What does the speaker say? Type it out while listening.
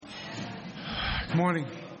Morning.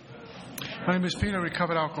 My name is Peter,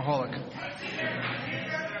 recovered alcoholic.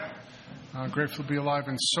 Grateful to be alive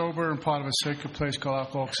and sober and part of a sacred place called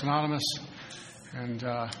Alcoholics Anonymous. And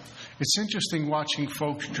it's interesting watching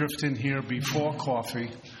folks drift in here before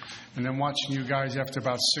coffee and then watching you guys after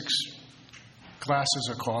about 6 glasses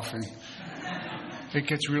of coffee. It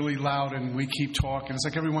gets really loud and we keep talking. It's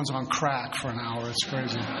like everyone's on crack for an hour. It's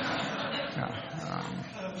crazy.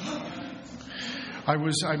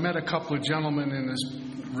 I met a couple of gentlemen in this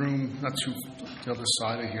room, not too the other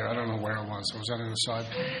side of here. I don't know where I was. I was on the other side.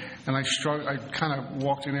 And I kind of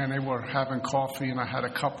walked in there and they were having coffee and I had a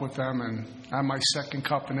cup with them and I had my second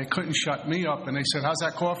cup and they couldn't shut me up and they said, "How's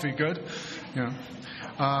that coffee? Good?" You know.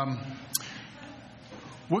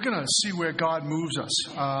 We're going to see where God moves us.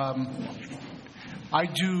 I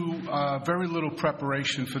do very little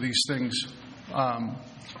preparation for these things.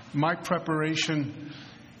 My preparation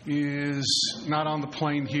is not on the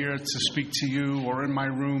plane here to speak to you or in my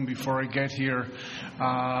room before I get here.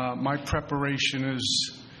 My preparation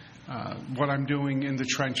is what I'm doing in the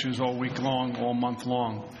trenches all week long, all month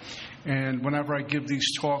long. And whenever I give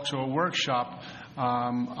these talks or a workshop,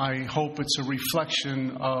 I hope it's a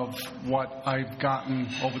reflection of what I've gotten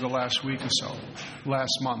over the last week or so,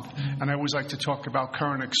 last month. And I always like to talk about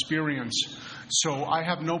current experience. So I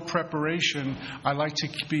have no preparation. I like to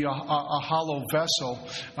be a hollow vessel.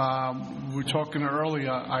 We were talking earlier,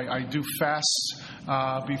 I do fasts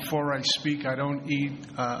before I speak. I don't eat.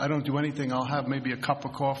 I don't do anything. I'll have maybe a cup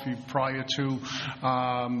of coffee prior to,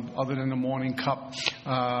 other than the morning cup.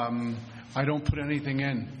 I don't put anything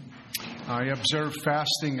in. I observe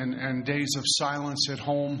fasting and days of silence at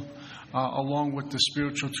home, along with the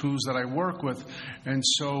spiritual tools that I work with. And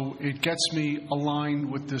so it gets me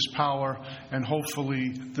aligned with this power, and hopefully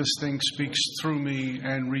this thing speaks through me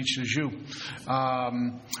and reaches you.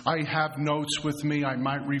 I have notes with me. I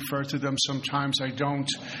might refer to them. Sometimes I don't.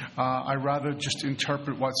 I rather just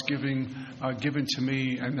interpret what's given to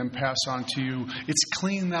me and then pass on to you. It's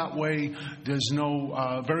clean that way. There's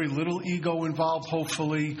no very little ego involved,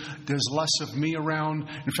 hopefully. There's less of me around.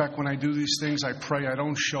 In fact, when I do these things, I pray I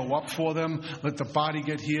don't show up for them, let the body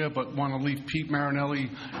get here, but want to leave Pete Marinelli,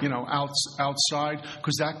 outside,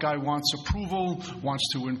 because that guy wants approval, wants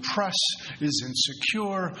to impress, is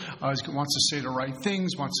insecure, wants to say the right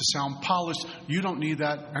things, wants to sound polished. You don't need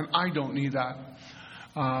that, and I don't need that.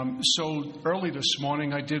 So early this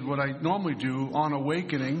morning, I did what I normally do on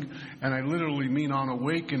awakening, and I literally mean on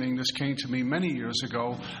awakening. This came to me many years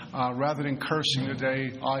ago. Rather than cursing the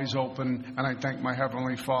day, eyes open, and I thank my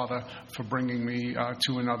Heavenly Father for bringing me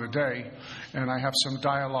to another day. And I have some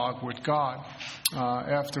dialogue with God.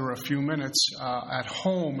 After a few minutes at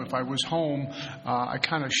home, if I was home, I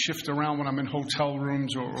kind of shift around when I'm in hotel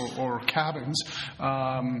rooms or cabins.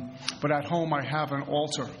 But at home, I have an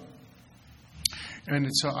altar. And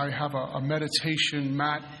I have a meditation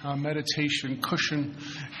mat, a meditation cushion,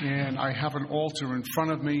 and I have an altar in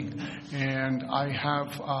front of me, and I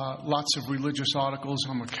have lots of religious articles.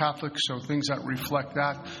 I'm a Catholic, so things that reflect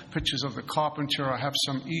that. Pictures of the carpenter. I have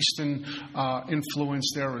some Eastern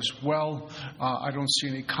influence there as well. I don't see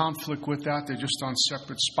any conflict with that. They're just on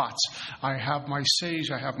separate spots. I have my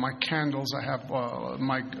sage. I have my candles. I have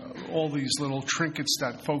all these little trinkets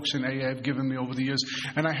that folks in AA have given me over the years,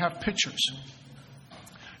 and I have pictures.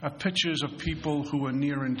 Pictures of people who are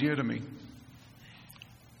near and dear to me.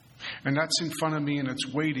 And that's in front of me and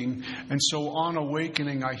it's waiting. And so on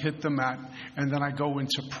awakening, I hit the mat and then I go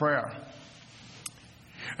into prayer.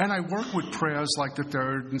 And I work with prayers like the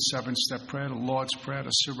 3rd and 7th step prayer, the Lord's Prayer, the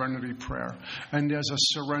Serenity Prayer. And there's a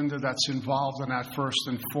surrender that's involved in that, first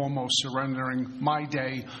and foremost, surrendering my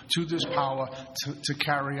day to this power to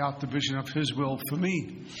carry out the vision of His will for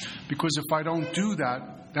me. Because if I don't do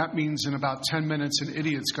that, that means in about 10 minutes an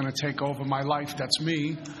idiot's going to take over my life. That's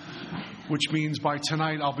me. Which means by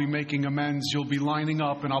tonight I'll be making amends. You'll be lining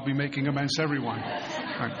up and I'll be making amends to everyone.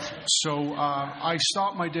 Right. So I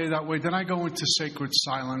start my day that way. Then I go into sacred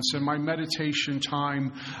silence. And my meditation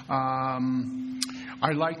time,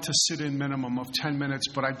 I like to sit in minimum of 10 minutes,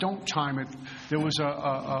 but I don't time it. There was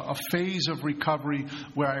a phase of recovery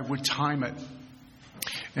where I would time it.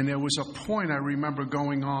 And there was a point I remember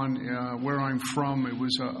going on where I'm from. It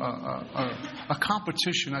was a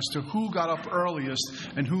competition as to who got up earliest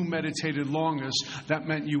and who meditated longest. That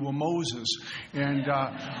meant you were Moses. And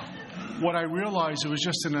what I realized, it was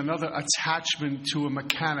just another attachment to a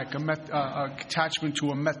mechanic, attachment to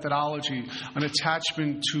a methodology, an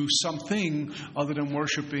attachment to something other than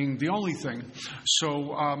worshiping the only thing.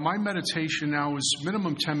 So my meditation now is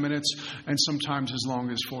minimum 10 minutes and sometimes as long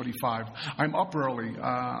as 45. I'm up early.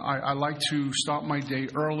 I like to start my day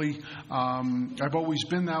early. I've always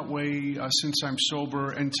been that way since I'm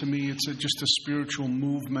sober, and to me it's just a spiritual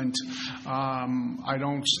movement. I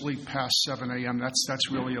don't sleep past 7 a.m.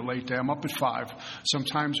 That's really a late day. I'm up at 5,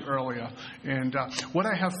 sometimes earlier. And what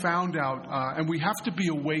I have found out, and we have to be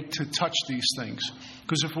awake to touch these things,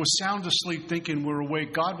 because if we're sound asleep thinking we're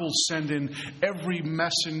awake, God will send in every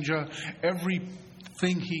messenger,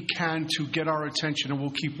 everything He can to get our attention, and we'll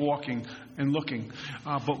keep walking and looking.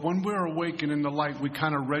 But when we're awake and in the light, we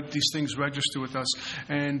kind of these things register with us.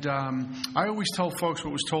 And I always tell folks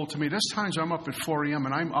what was told to me. There's times I'm up at 4 a.m.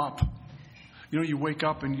 and I'm up. You know, you wake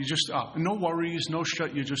up and you're just up. No worries, no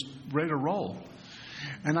shut. You're just ready to roll.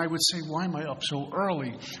 And I would say, why am I up so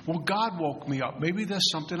early? Well, God woke me up. Maybe there's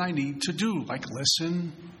something I need to do, like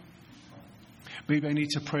listen. Maybe I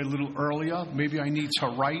need to pray a little earlier. Maybe I need to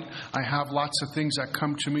write. I have lots of things that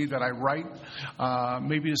come to me that I write.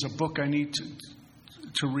 Maybe there's a book I need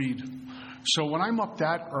to read. So when I'm up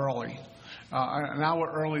that early, an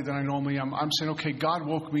hour early than I normally am, I'm saying, okay, God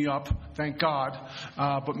woke me up, thank God,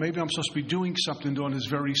 but maybe I'm supposed to be doing something during this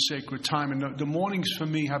very sacred time. And the mornings for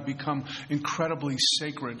me have become incredibly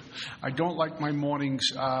sacred. I don't like my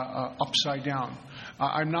mornings upside down.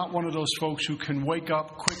 I'm not one of those folks who can wake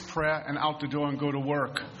up, quick prayer, and out the door and go to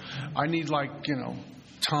work. I need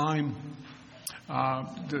time.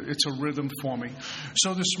 It's a rhythm for me.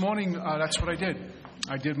 So this morning, that's what I did.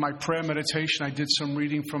 I did my prayer meditation. I did some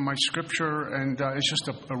reading from my scripture, and it's just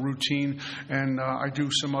a routine. And I do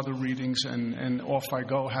some other readings, and off I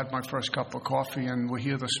go. Had my first cup of coffee, and we're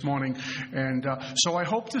here this morning. And so I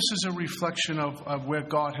hope this is a reflection of where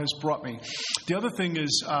God has brought me. The other thing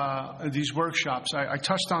is these workshops. I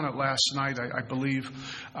touched on it last night, I believe.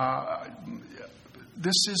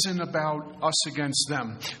 This isn't about us against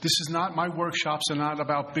them. This is not, my workshops are not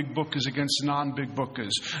about big bookers against non-big bookers.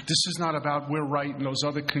 This is not about we're right and those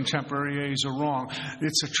other contemporaries are wrong.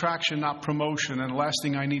 It's attraction, not promotion. And the last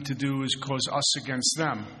thing I need to do is cause us against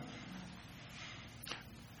them.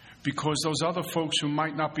 Because those other folks who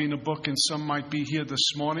might not be in the book and some might be here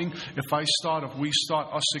this morning, if we start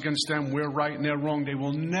us against them, we're right and they're wrong, they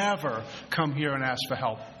will never come here and ask for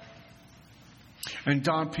help. And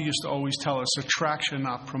Don P. used to always tell us, attraction,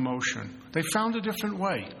 not promotion. They found a different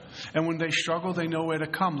way. And when they struggle, they know where to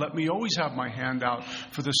come. Let me always have my hand out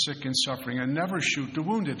for the sick and suffering and never shoot the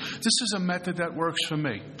wounded. This is a method that works for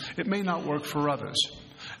me. It may not work for others.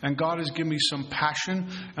 And God has given me some passion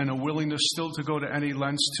and a willingness still to go to any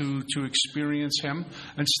lengths to experience Him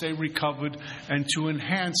and stay recovered and to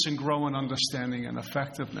enhance and grow in understanding and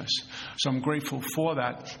effectiveness. So I'm grateful for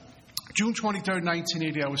that. June 23rd,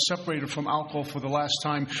 1980, I was separated from alcohol for the last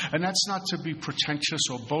time. And that's not to be pretentious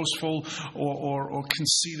or boastful or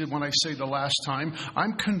conceited when I say the last time.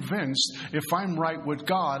 I'm convinced if I'm right with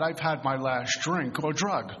God, I've had my last drink or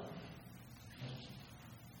drug.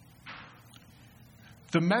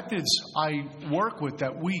 The methods I work with,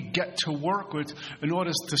 that we get to work with in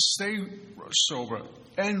order to stay sober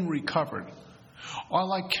and recovered, are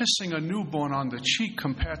like kissing a newborn on the cheek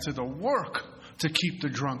compared to the work to keep the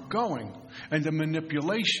drunk going, and the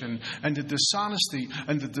manipulation, and the dishonesty,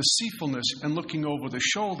 and the deceitfulness, and looking over the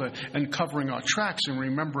shoulder, and covering our tracks, and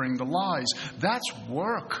remembering the lies. That's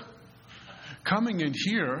work. Coming in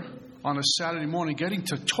here on a Saturday morning, getting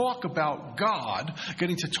to talk about God,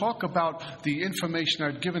 getting to talk about the information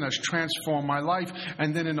I've given us, transform my life,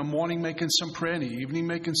 and then in the morning making some prayer, in the evening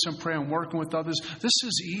making some prayer, and working with others. This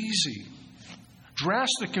is easy.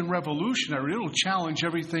 Drastic and revolutionary. It'll challenge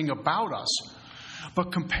everything about us.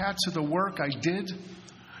 But compared to the work I did,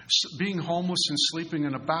 being homeless and sleeping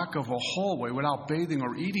in the back of a hallway without bathing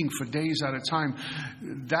or eating for days at a time,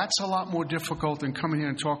 that's a lot more difficult than coming here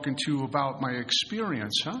and talking to you about my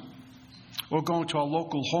experience, huh? Or going to our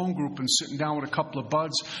local home group and sitting down with a couple of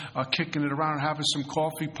buds, kicking it around and having some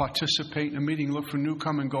coffee, participate in a meeting, look for a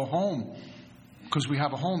newcomer and go home. Because we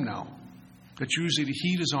have a home now. That usually the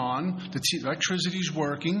heat is on, the electricity is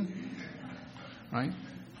working, right?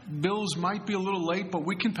 Bills might be a little late, but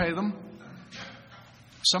we can pay them.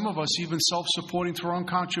 Some of us even self-supporting through our own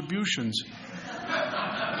contributions.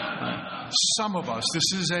 Some of us.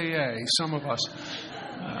 This is AA. Some of us.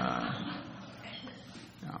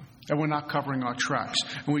 And we're not covering our tracks.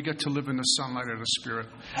 And we get to live in the sunlight of the Spirit.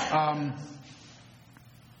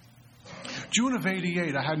 June of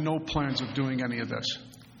 '88, I had no plans of doing any of this.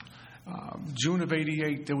 June of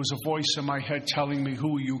 '88, there was a voice in my head telling me,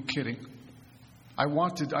 "Who are you kidding?" I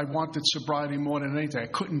wanted sobriety more than anything.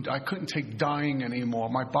 I couldn't take dying anymore.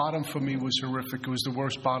 My bottom for me was horrific. It was the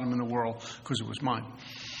worst bottom in the world because it was mine.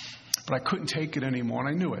 But I couldn't take it anymore, and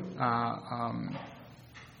I knew it.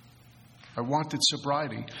 I wanted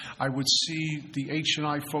sobriety. I would see the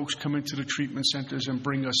H&I folks come into the treatment centers and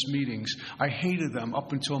bring us meetings. I hated them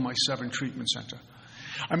up until my 7th treatment center.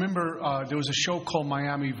 I remember there was a show called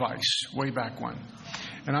Miami Vice way back when,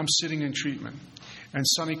 and I'm sitting in treatment, and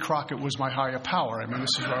Sonny Crockett was my higher power. I mean,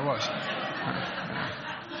 this is where I was.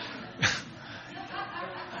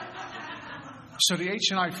 So the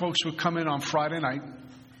H&I folks would come in on Friday night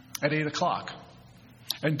at 8 o'clock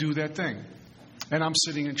and do their thing. And I'm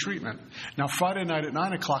sitting in treatment. Now, Friday night at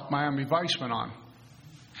 9 o'clock, Miami Vice went on.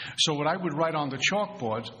 So what I would write on the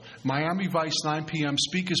chalkboard, Miami Vice, 9 p.m.,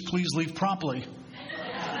 speakers, please leave promptly.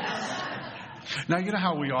 Now, you know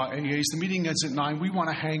how we are, AAs. The meeting ends at 9. We want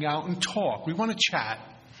to hang out and talk. We want to chat.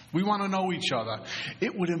 We want to know each other.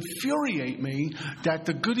 It would infuriate me that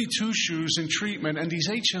the goody two-shoes in treatment and these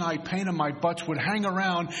H&I pain in my butts would hang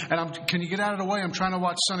around and can you get out of the way? I'm trying to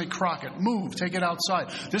watch Sonny Crockett. Move, take it outside.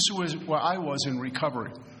 This was where I was in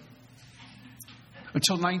recovery.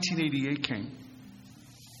 Until 1988 came.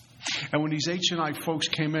 And when these H&I folks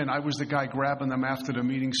came in, I was the guy grabbing them after the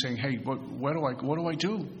meeting saying, hey, what do I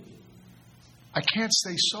do? I can't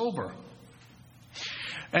stay sober.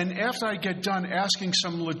 And after I get done asking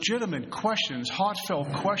some legitimate questions,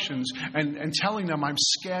 heartfelt questions, and telling them I'm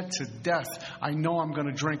scared to death, I know I'm going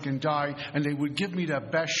to drink and die, and they would give me their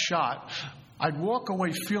best shot, I'd walk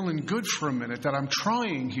away feeling good for a minute that I'm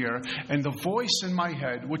trying here, and the voice in my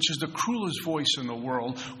head, which is the cruelest voice in the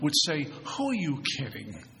world, would say, who are you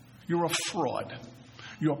kidding? You're a fraud.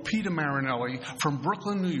 You're Peter Marinelli from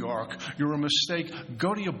Brooklyn, New York. You're a mistake.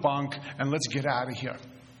 Go to your bunk and let's get out of here.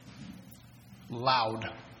 Loud.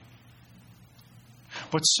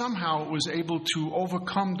 But somehow it was able to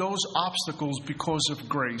overcome those obstacles because of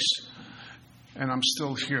grace. And I'm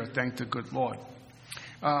still here, thank the good Lord.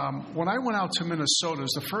 When I went out to Minnesota, it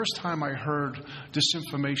was the first time I heard this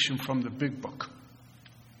information from the Big Book.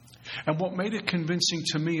 And what made it convincing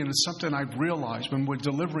to me, and it's something I've realized when we're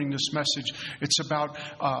delivering this message, it's about,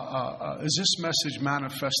 is this message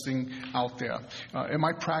manifesting out there? Am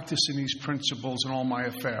I practicing these principles in all my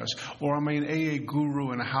affairs? Or am I an AA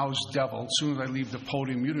guru and a house devil? As soon as I leave the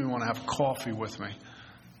podium, you don't even want to have coffee with me.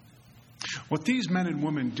 What these men and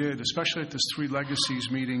women did, especially at this Three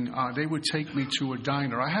Legacies meeting, they would take me to a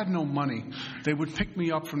diner. I had no money. They would pick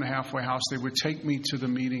me up from the halfway house. They would take me to the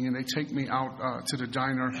meeting, and they'd take me out to the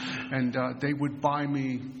diner, and they would buy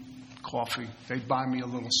me coffee. They'd buy me a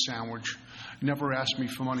little sandwich. Never asked me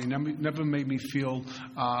for money. Never made me feel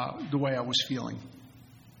the way I was feeling.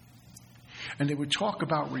 And they would talk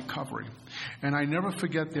about recovery. And I never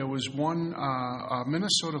forget there was one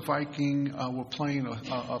Minnesota Viking were playing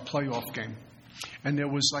a playoff game. And there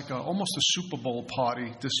was like almost a Super Bowl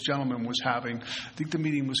party this gentleman was having. I think the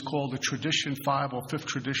meeting was called the Tradition 5 or 5th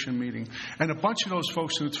Tradition meeting. And a bunch of those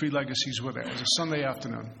folks in the Three Legacies were there. It was a Sunday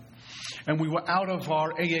afternoon. And we were out of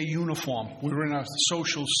our AA uniform. We were in a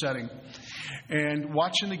social setting. And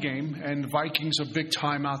watching the game, and the Vikings are big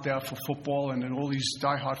time out there for football, and then all these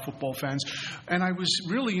diehard football fans. And I was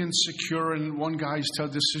really insecure, and one guy's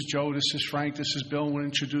telling, this is Joe, this is Frank, this is Bill, and we're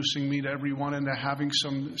introducing me to everyone, and they're having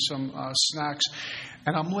some snacks.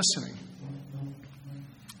 And I'm listening.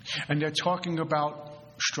 And they're talking about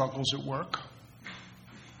struggles at work,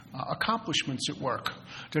 accomplishments at work.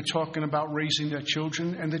 They're talking about raising their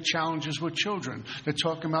children and the challenges with children. They're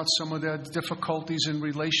talking about some of their difficulties in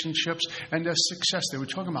relationships and their success. They were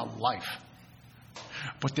talking about life.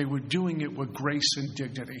 But they were doing it with grace and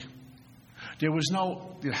dignity. There was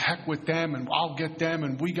no, the heck with them and I'll get them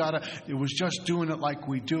and we gotta. It was just doing it like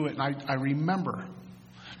we do it. And I remember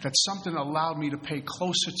that something allowed me to pay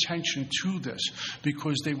close attention to this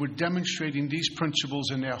because they were demonstrating these principles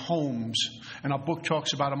in their homes. And our book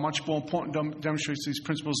talks about a much more important demonstrates these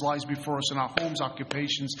principles lies before us in our homes,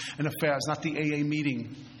 occupations, and affairs, not the AA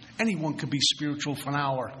meeting. Anyone could be spiritual for an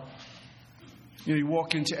hour. You know, you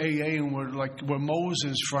walk into AA and we're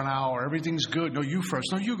Moses for an hour. Everything's good. No, you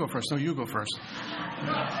first. No, you go first. No, you go first.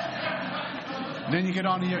 Then you get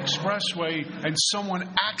on the expressway and someone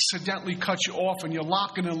accidentally cuts you off and you're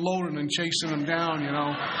locking and loading and chasing them down, you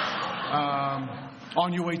know,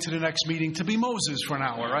 on your way to the next meeting to be Moses for an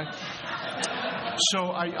hour, right? So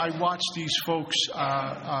I watched these folks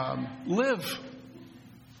live.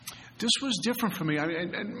 this was different for me. I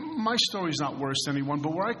mean, and my story's not worse than anyone,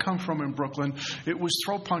 but where I come from in Brooklyn, it was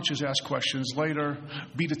throw punches, ask questions later,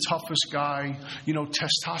 be the toughest guy,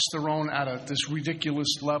 testosterone at this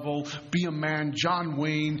ridiculous level, be a man, John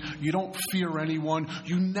Wayne, you don't fear anyone,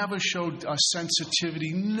 you never showed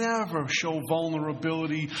sensitivity, never show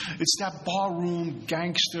vulnerability. It's that barroom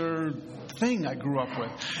gangster thing I grew up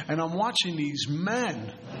with. And I'm watching these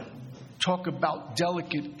men talk about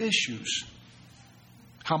delicate issues.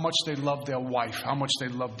 How much they love their wife, how much they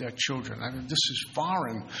love their children. I mean, this is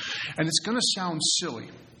foreign. And it's going to sound silly.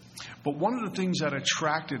 But one of the things that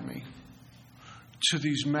attracted me to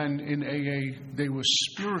these men in AA, they were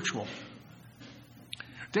spiritual.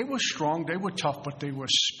 They were strong, they were tough, but they were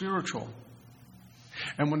spiritual.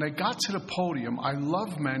 And when they got to the podium, I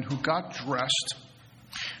love men who got dressed.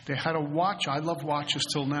 They had a watch. I love watches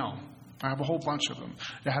till now. I have a whole bunch of them.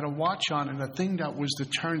 They had a watch on, and the thing that was the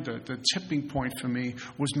tipping point for me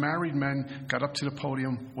was married men got up to the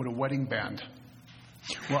podium with a wedding band.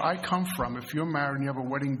 Where I come from, if you're married and you have a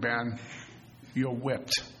wedding band, you're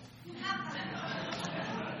whipped.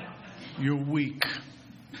 You're weak.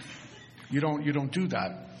 You don't do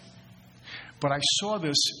that. But I saw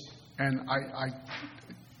this, and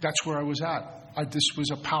that's where I was at. This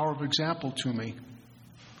was a power of example to me.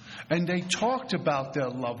 And they talked about their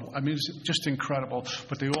love. I mean, it's just incredible.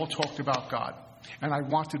 But they all talked about God. And I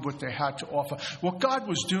wanted what they had to offer. What God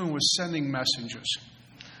was doing was sending messengers.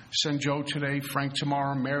 Send Joe today, Frank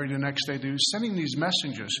tomorrow, Mary the next day. They were sending these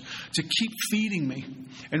messengers to keep feeding me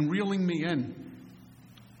and reeling me in.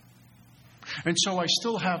 And so I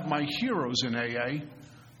still have my heroes in AA.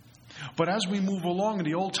 But as we move along, and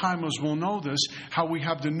the old timers will know this, how we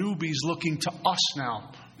have the newbies looking to us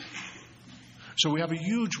now. So we have a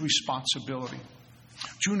huge responsibility.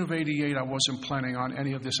 June of '88, I wasn't planning on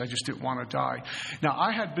any of this. I just didn't want to die. Now,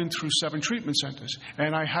 I had been through 7 treatment centers,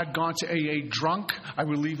 and I had gone to AA drunk. I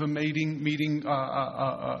would leave a meeting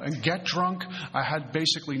and get drunk. I had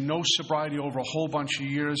basically no sobriety over a whole bunch of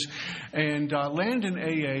years, and land in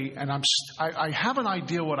AA, and I have an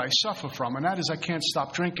idea what I suffer from, and that is I can't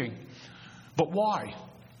stop drinking. But why?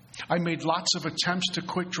 I made lots of attempts to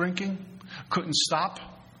quit drinking, couldn't stop.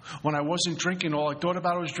 When I wasn't drinking, all I thought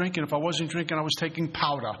about was drinking. If I wasn't drinking, I was taking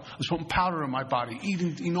powder. I was putting powder in my body,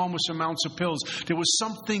 eating enormous amounts of pills. There was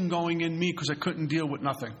something going in me because I couldn't deal with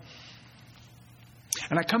nothing.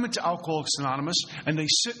 And I come into Alcoholics Anonymous, and they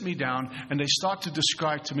sit me down, and they start to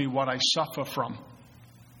describe to me what I suffer from.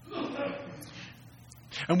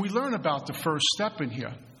 And we learn about the first step in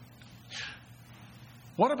here.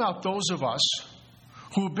 What about those of us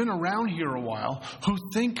who have been around here a while, who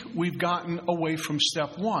think we've gotten away from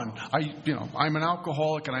step 1. I'm an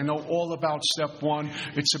alcoholic, and I know all about step 1.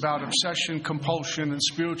 It's about obsession, compulsion, and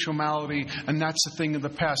spiritual malady, and that's the thing of the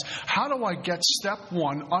past. How do I get step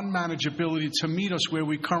 1, unmanageability, to meet us where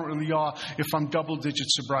we currently are if I'm double-digit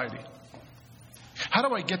sobriety? How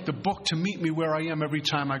do I get the book to meet me where I am every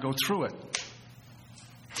time I go through it?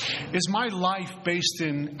 Is my life based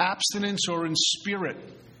in abstinence or in spirit?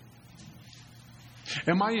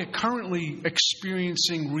 Am I currently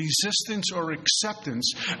experiencing resistance or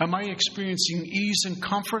acceptance? Am I experiencing ease and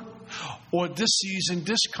comfort or dis-ease and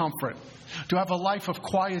discomfort? Do I have a life of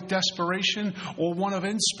quiet desperation or one of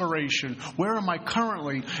inspiration? Where am I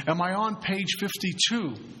currently? Am I on page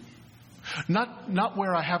 52? Not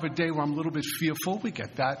where I have a day where I'm a little bit fearful. We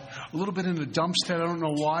get that. A little bit in the dumps head. I don't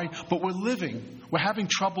know why. But we're living. We're having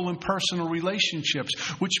trouble in personal relationships,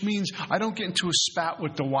 which means I don't get into a spat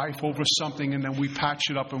with the wife over something and then we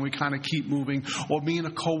patch it up and we kind of keep moving. Or me and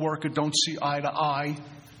a coworker don't see eye to eye.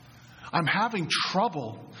 I'm having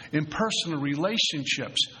trouble in personal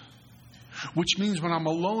relationships, which means when I'm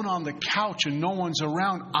alone on the couch and no one's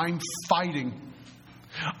around, I'm fighting.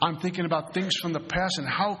 I'm thinking about things from the past and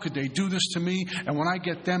how could they do this to me, and when I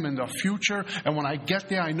get them in the future, and when I get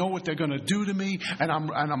there I know what they're going to do to me, and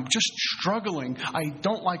I'm just struggling. I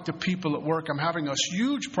don't like the people at work. I'm having a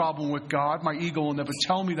huge problem with God. My ego will never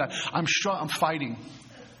tell me that. I'm fighting.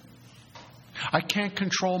 I can't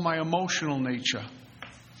control my emotional nature.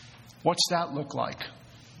 What's that look like?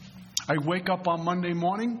 I wake up on Monday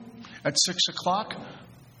morning at 6 o'clock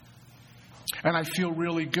and I feel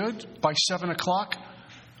really good. By 7 o'clock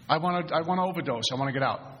I want to overdose. I want to get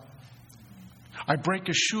out. I break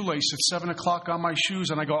a shoelace at 7 o'clock on my shoes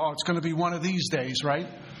and I go, oh, it's going to be one of these days, right?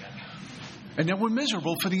 And then we're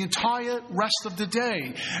miserable for the entire rest of the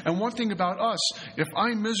day. And one thing about us, if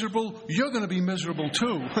I'm miserable, you're going to be miserable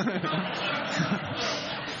too.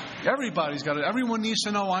 Everybody's got it. Everyone needs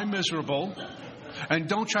to know I'm miserable. And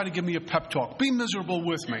don't try to give me a pep talk. Be miserable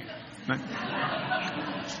with me.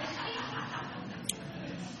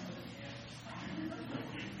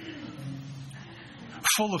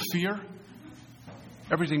 full of fear.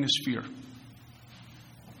 Everything is fear.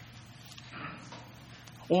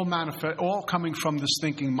 All coming from this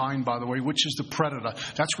thinking mind, by the way, which is the predator.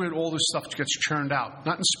 That's where all this stuff gets churned out,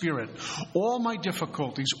 not in spirit. All my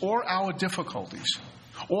difficulties, or our difficulties,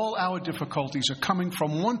 all our difficulties are coming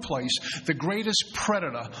from one place. The greatest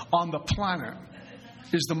predator on the planet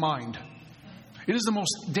is the mind. It is the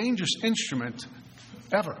most dangerous instrument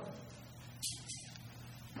ever.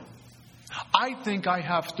 I think I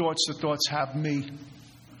have thoughts, the thoughts have me.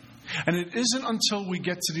 And it isn't until we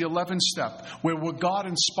get to the 11th step, where we're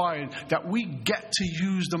God-inspired, that we get to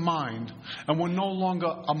use the mind. And we're no longer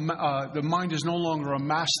the mind is no longer a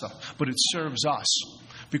master, but it serves us.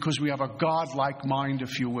 Because we have a God-like mind,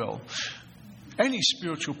 if you will. Any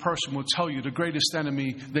spiritual person will tell you the greatest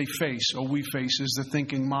enemy they face, or we face, is the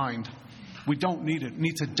thinking mind. We don't need it. We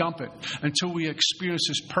need to dump it until we experience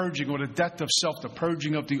this purging, or the death of self, the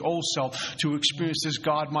purging of the old self, to experience this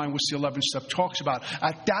God mind, which the 11th step talks about.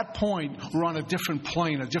 At that point, we're on a different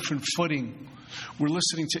plane, a different footing. We're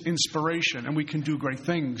listening to inspiration, and we can do great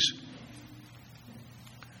things.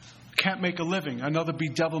 Can't make a living. Another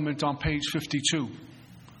bedevilment on page 52.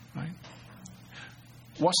 Right?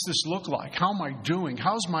 What's this look like? How am I doing?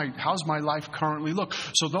 How's my life currently look?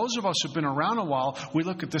 So those of us who've been around a while, we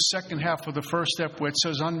look at the second half of the first step where it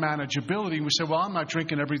says unmanageability. We say, well, I'm not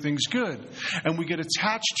drinking, everything's good. And we get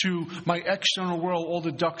attached to my external world, all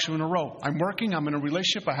the ducks are in a row. I'm working, I'm in a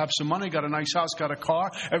relationship, I have some money, got a nice house, got a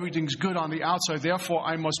car, everything's good on the outside, therefore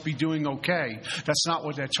I must be doing okay. That's not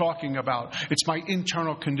what they're talking about. It's my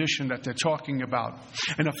internal condition that they're talking about.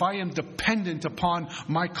 And if I am dependent upon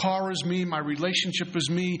my car is me, my relationship is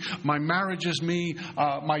me, my marriage is me,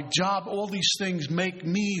 my job, all these things make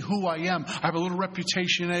me who I am. I have a little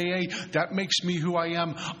reputation in AA. That makes me who I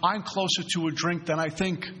am. I'm closer to a drink than I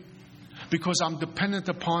think, because I'm dependent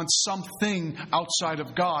upon something outside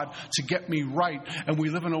of God to get me right. And we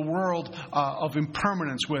live in a world of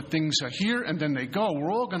impermanence where things are here and then they go.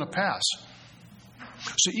 We're all going to pass.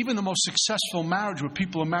 So even the most successful marriage, where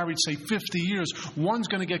people are married, say, 50 years, one's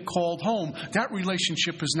going to get called home. That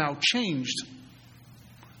relationship is now changed.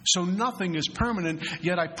 So nothing is permanent,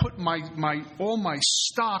 yet I put all my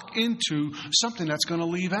stock into something that's going to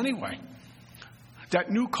leave anyway. That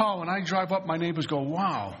new car, when I drive up, my neighbors go,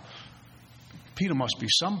 wow, Peter must be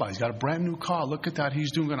somebody. He's got a brand new car. Look at that. He's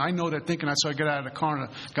doing good. I know that thinking. So I get out of the car and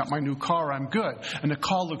I got my new car. I'm good. And the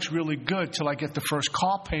car looks really good till I get the first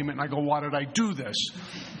car payment. And I go, why did I do this?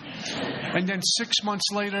 And then 6 months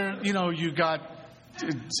later, you got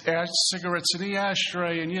cigarettes in the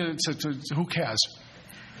ashtray. And who cares?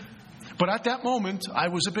 But at that moment, I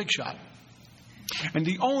was a big shot. And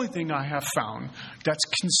the only thing I have found that's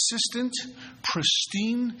consistent,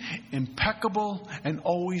 pristine, impeccable, and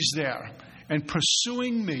always there, and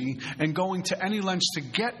pursuing me and going to any lengths to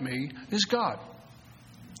get me, is God.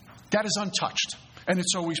 That is untouched, and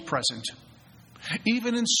it's always present.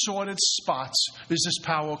 Even in sordid spots is this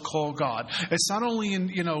power called God. It's not only in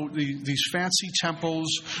these fancy temples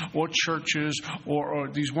or churches or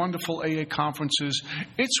these wonderful AA conferences.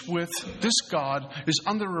 It's with this God is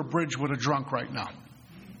under a bridge with a drunk right now.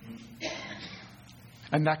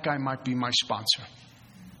 And that guy might be my sponsor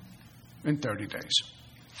in 30 days.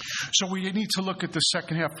 So we need to look at the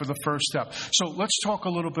second half for the first step. So let's talk a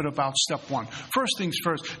little bit about step one. First things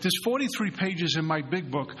first, there's 43 pages in my big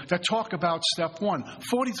book that talk about step one.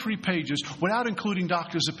 43 pages without including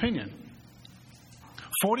doctor's opinion.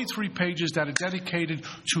 43 pages that are dedicated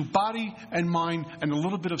to body and mind and a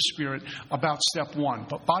little bit of spirit about step one.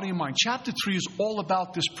 But body and mind. Chapter 3 is all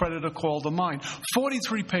about this predator called the mind.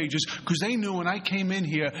 43 pages, because they knew when I came in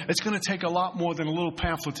here, it's going to take a lot more than a little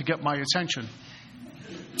pamphlet to get my attention.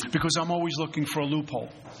 Because I'm always looking for a loophole.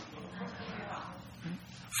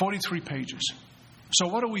 43 pages. So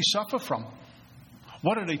what do we suffer from?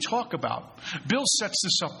 What do they talk about? Bill sets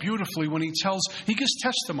this up beautifully when he gives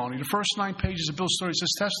testimony. The first 9 pages of Bill's story is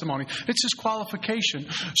his testimony. It's his qualification.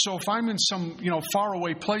 So if I'm in some,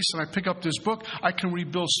 faraway place and I pick up this book, I can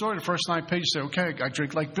read Bill's story. The first 9 pages say, okay, I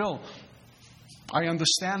drink like Bill. I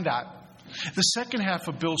understand that. The second half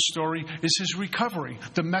of Bill's story is his recovery,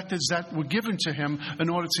 the methods that were given to him in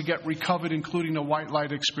order to get recovered, including the white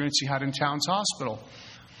light experience he had in Towns Hospital.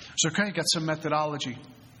 So, okay, got some methodology.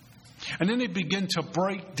 And then they begin to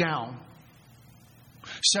break down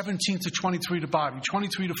 17 to 23 to body,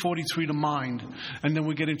 23 to 43 to mind, and then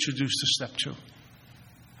we get introduced to step 2.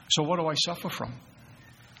 So what do I suffer from?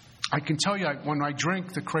 I can tell you, when I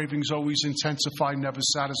drink, the cravings always intensify, never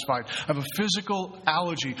satisfied. I have a physical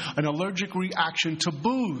allergy, an allergic reaction to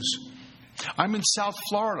booze. I'm in South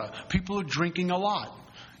Florida. People are drinking a lot.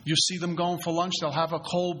 You see them going for lunch, they'll have a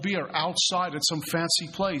cold beer outside at some fancy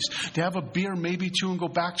place. They have a beer, maybe two, and go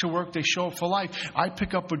back to work. They show up for life. I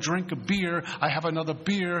pick up a drink of beer, I have another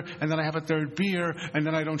beer, and then I have a third beer, and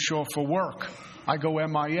then I don't show up for work. I go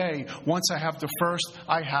MIA. Once I have the first,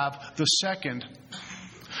 I have the second.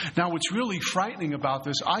 Now, what's really frightening about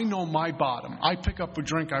this, I know my bottom. I pick up a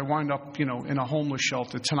drink, I wind up, in a homeless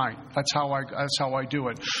shelter tonight. That's how I do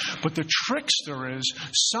it. But the trickster is,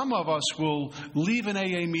 some of us will leave an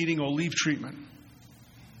AA meeting or leave treatment.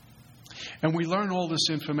 And we learn all this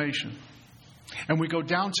information. And we go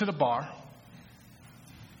down to the bar,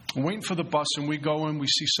 waiting for the bus, and we go in, we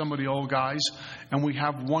see some of the old guys, and we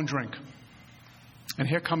have one drink. And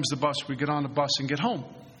here comes the bus. We get on the bus and get home.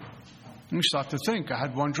 And we start to think, I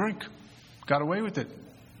had one drink. Got away with it.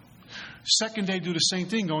 Second day, do the same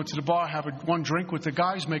thing. Go into the bar, have one drink with the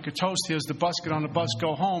guys, make a toast. Here's the bus, get on the bus,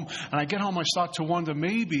 go home. And I get home, I start to wonder,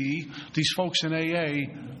 maybe these folks in AA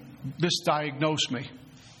misdiagnosed me.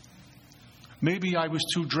 Maybe I was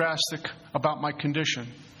too drastic about my condition.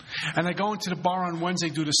 And I go into the bar on Wednesday,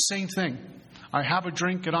 do the same thing. I have a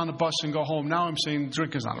drink, get on the bus, and go home. Now I'm saying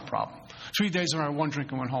drink is not a problem. 3 days I had one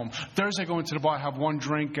drink and went home. Thursday I go into the bar, have one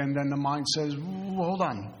drink, and then the mind says, hold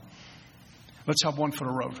on. Let's have one for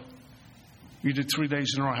the road. You did 3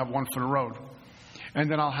 days in a row, have one for the road. And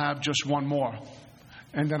then I'll have just one more.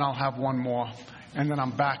 And then I'll have one more. And then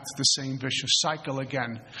I'm back to the same vicious cycle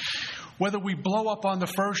again. Whether we blow up on the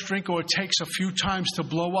first drink or it takes a few times to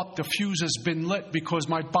blow up, the fuse has been lit because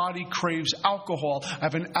my body craves alcohol. I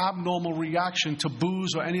have an abnormal reaction to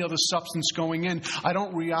booze or any other substance going in. I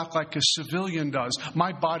don't react like a civilian does.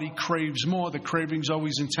 My body craves more. The craving's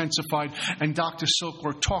always intensified. And Dr.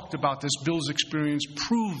 Silkworth talked about this. Bill's experience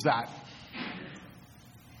proved that.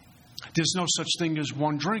 There's no such thing as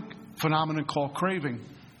one drink, phenomenon called craving.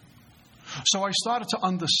 So I started to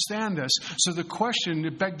understand this. So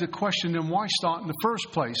it begged the question, then why start in the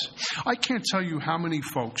first place? I can't tell you how many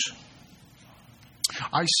folks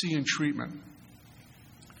I see in treatment,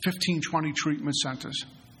 15, 20 treatment centers,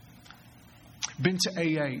 been to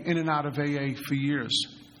AA, in and out of AA for years.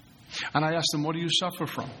 And I asked them, what do you suffer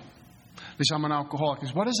from? They said, I'm an alcoholic. I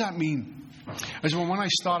said, what does that mean? I said, well, once I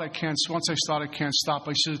start, I can't stop.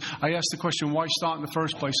 I asked the question, why start in the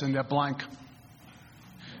first place? And they're blank.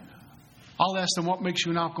 I'll ask them, what makes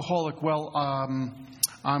you an alcoholic? Well,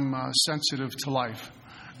 I'm sensitive to life.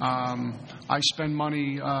 I spend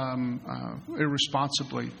money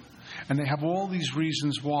irresponsibly. And they have all these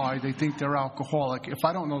reasons why they think they're alcoholic. If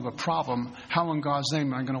I don't know the problem, how in God's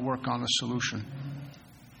name am I going to work on a solution?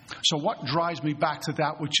 So what drives me back to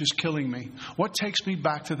that which is killing me? What takes me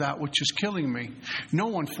back to that which is killing me? No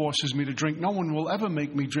one forces me to drink. No one will ever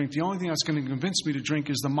make me drink. The only thing that's going to convince me to drink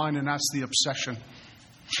is the mind, and that's the obsession.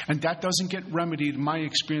 And that doesn't get remedied, in my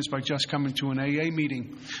experience, by just coming to an AA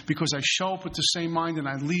meeting. Because I show up with the same mind and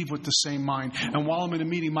I leave with the same mind. And while I'm in a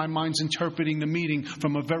meeting, my mind's interpreting the meeting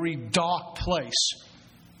from a very dark place.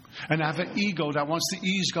 And I have an ego that wants to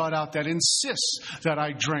ease God out, that insists that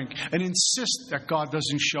I drink, and insists that God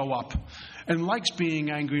doesn't show up, and likes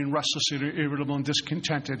being angry and restless and irritable and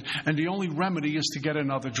discontented. And the only remedy is to get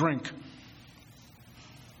another drink.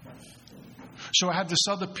 So I have this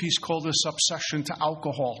other piece called this obsession to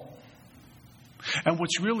alcohol. And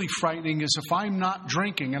what's really frightening is if I'm not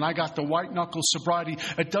drinking and I got the white knuckle sobriety,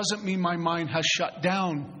 it doesn't mean my mind has shut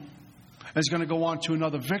down and is going to go on to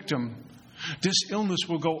another victim. This illness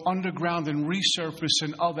will go underground and resurface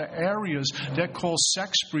in other areas. They're called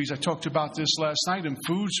sex sprees. I talked about this last night, and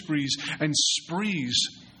food sprees and sprees.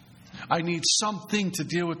 I need something to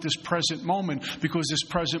deal with this present moment, because this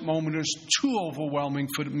present moment is too overwhelming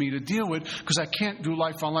for me to deal with, because I can't do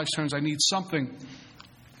life on life's terms. I need something.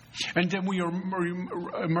 And then we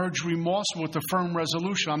emerge remorseful with a firm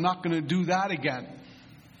resolution. I'm not going to do that again.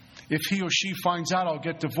 If he or she finds out, I'll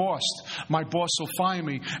get divorced. My boss will fire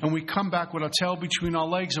me. And we come back with our tail between our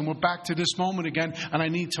legs, and we're back to this moment again, and I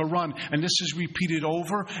need to run. And this is repeated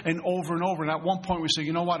over and over and over. And at one point we say,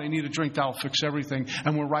 you know what, I need a drink, that'll fix everything.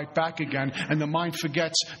 And we're right back again. And the mind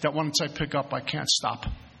forgets that once I pick up, I can't stop.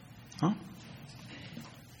 Huh?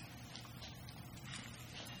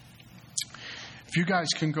 If you guys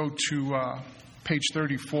can go to page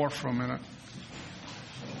 34 for a minute.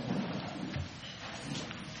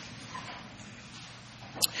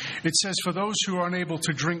 It says, for those who are unable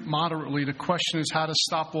to drink moderately, the question is how to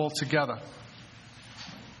stop altogether.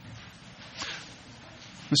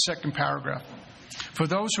 The second paragraph. For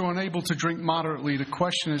those who are unable to drink moderately, the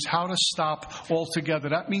question is how to stop altogether.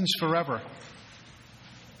 That means forever.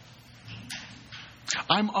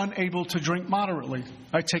 I'm unable to drink moderately.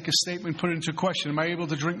 I take a statement, put it into question. Am I able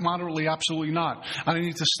to drink moderately? Absolutely not. I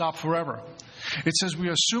need to stop forever. It says, we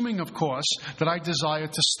are assuming, of course, that I desire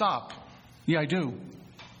to stop. Yeah, I do.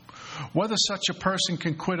 Whether such a person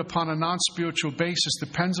can quit upon a non-spiritual basis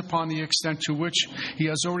depends upon the extent to which he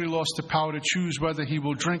has already lost the power to choose whether he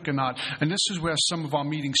will drink or not. And this is where some of our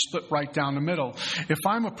meetings split right down the middle. If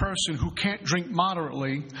I'm a person who can't drink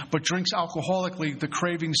moderately but drinks alcoholically, the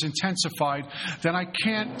cravings intensified, then I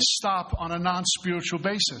can't stop on a non-spiritual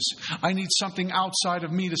basis. I need something outside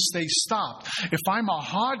of me to stay stopped. If I'm a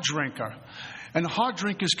hard drinker, and hard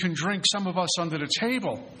drinkers can drink, some of us, under the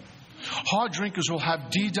table. Hard drinkers will have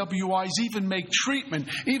DWIs, even make treatment,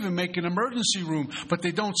 even make an emergency room, but they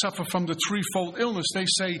don't suffer from the threefold illness. They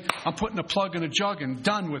say, I'm putting a plug in a jug and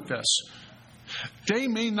done with this. They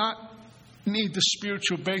may not need the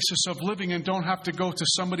spiritual basis of living and don't have to go to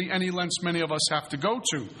somebody any lengths many of us have to go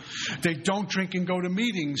to. They don't drink and go to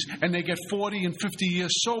meetings, and they get 40 and 50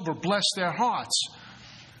 years sober. Bless their hearts.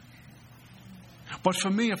 But for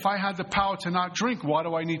me, if I had the power to not drink, why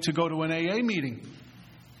do I need to go to an AA meeting?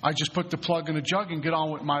 I just put the plug in a jug and get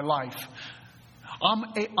on with my life. I'm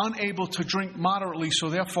unable to drink moderately, so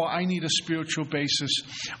therefore I need a spiritual basis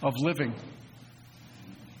of living.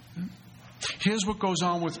 Here's what goes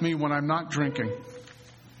on with me when I'm not drinking.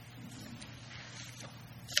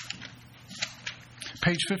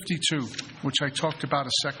 Page 52, which I talked about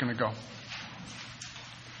a second ago.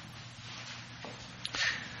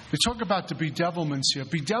 We talk about the bedevilments here.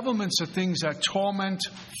 Bedevilments are things that torment,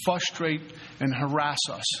 frustrate, and harass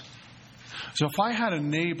us. So if I had a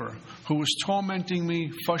neighbor who was tormenting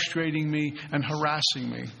me, frustrating me, and harassing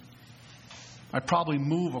me, I'd probably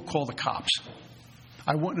move or call the cops.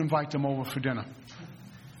 I wouldn't invite them over for dinner.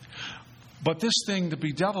 But this thing, the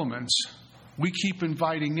bedevilments, we keep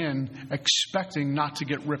inviting in, expecting not to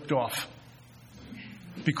get ripped off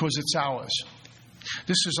because it's ours.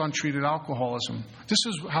 This is untreated alcoholism. This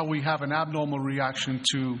is how we have an abnormal reaction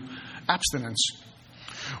to abstinence.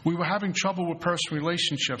 We were having trouble with personal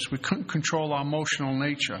relationships. We couldn't control our emotional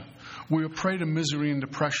nature. We were prey to misery and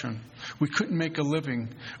depression. We couldn't make a living.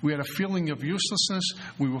 We had a feeling of uselessness.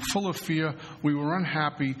 We were full of fear. We were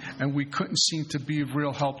unhappy, and we couldn't seem to be of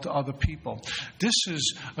real help to other people. This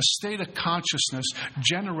is a state of consciousness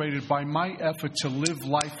generated by my effort to live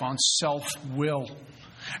life on self-will.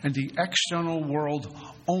 And the external world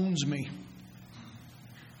owns me.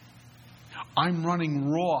 I'm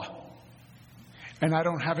running raw. And I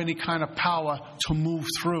don't have any kind of power to move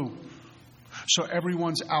through. So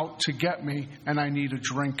everyone's out to get me, and I need a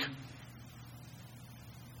drink.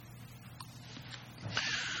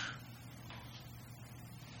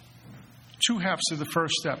 Two halves of the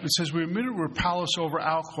first step. It says, we admitted we're powerless over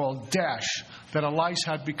alcohol, that our lives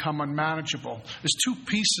had become unmanageable. There's two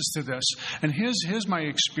pieces to this. And here's my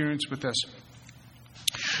experience with this.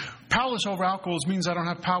 Powerless over alcohol means I don't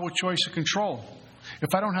have power, choice, or control.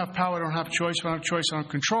 If I don't have power, I don't have choice. If I don't have choice, I don't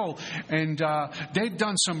have control. And they've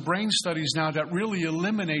done some brain studies now that really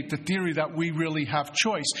eliminate the theory that we really have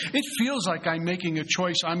choice. It feels like I'm making a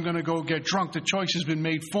choice. I'm going to go get drunk. The choice has been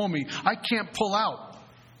made for me. I can't pull out.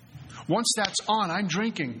 Once that's on, I'm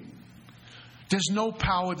drinking. There's no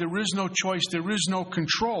power. There is no choice. There is no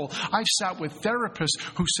control. I've sat with therapists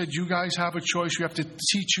who said, you guys have a choice. You have to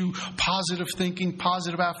teach you positive thinking,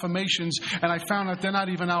 positive affirmations. And I found out they're not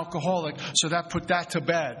even alcoholic. So that put that to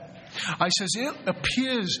bed. I says, it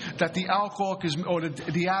appears that the alcoholic is, or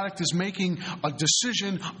the addict is making a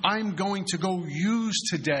decision. I'm going to go use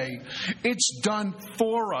today. It's done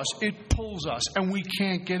for us. It pulls us, and we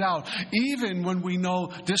can't get out. Even when we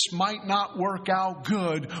know this might not work out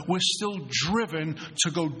good, we're still driven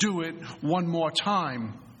to go do it one more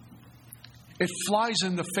time. It flies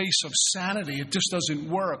in the face of sanity. It just doesn't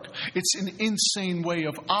work. It's an insane way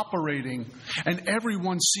of operating. And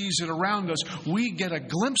everyone sees it around us. We get a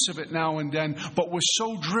glimpse of it now and then, but we're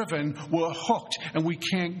so driven, we're hooked, and we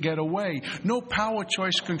can't get away. No power,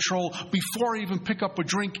 choice, control before I even pick up a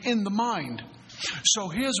drink in the mind. So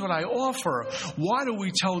here's what I offer. Why do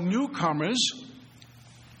we tell newcomers,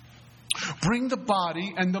 bring the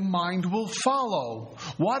body and the mind will follow?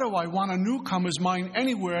 Why do I want a newcomer's mind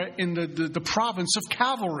anywhere in the province of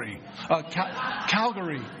Calgary?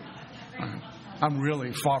 I'm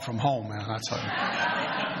really far from home, man, I tell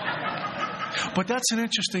you. But that's an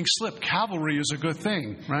interesting slip. Cavalry is a good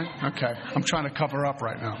thing, right? Okay, I'm trying to cover up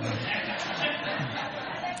right now.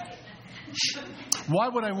 Why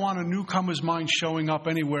would I want a newcomer's mind showing up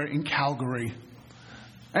anywhere in Calgary?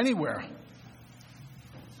 Anywhere.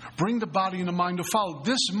 Bring the body and the mind to follow.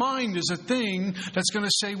 This mind is a thing that's going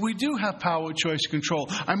to say, we do have power, choice, control.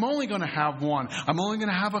 I'm only going to have one. I'm only going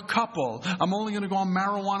to have a couple. I'm only going to go on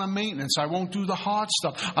marijuana maintenance. I won't do the hard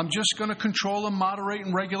stuff. I'm just going to control and moderate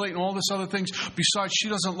and regulate and all this other things. Besides, she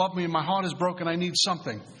doesn't love me and my heart is broken. I need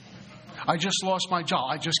something. I just lost my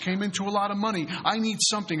job. I just came into a lot of money. I need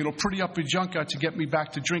something. It'll pretty up a junkyard to get me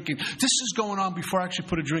back to drinking. This is going on before I actually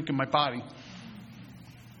put a drink in my body.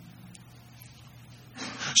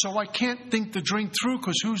 So I can't think the drink through,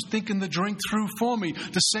 because who's thinking the drink through for me?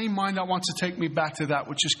 The same mind that wants to take me back to that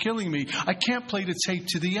which is killing me. I can't play the tape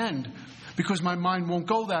to the end because my mind won't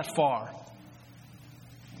go that far.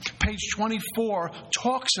 Page 24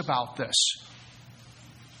 talks about this.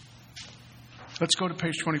 Let's go to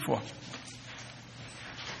page 24.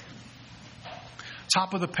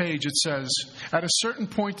 Top of the page it says, at a certain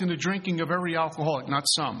point in the drinking of every alcoholic, not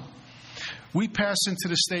some, we pass into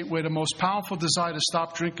the state where the most powerful desire to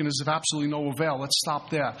stop drinking is of absolutely no avail. Let's stop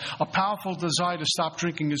there. A powerful desire to stop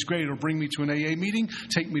drinking is great. It'll bring me to an AA meeting,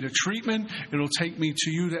 take me to treatment. It'll take me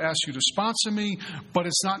to you to ask you to sponsor me, but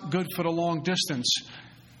it's not good for the long distance.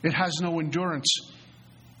 It has no endurance.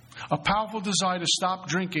 A powerful desire to stop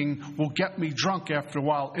drinking will get me drunk after a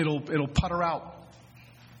while. It'll putter out.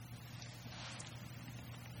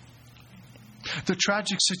 The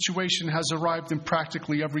tragic situation has arrived in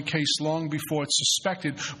practically every case long before it's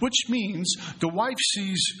suspected, which means the wife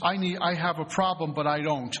sees I have a problem, but I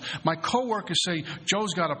don't. My coworkers say,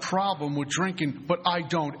 Joe's got a problem with drinking, but I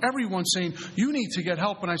don't. Everyone's saying, you need to get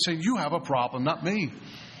help, and I say, you have a problem, not me.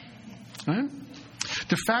 Right?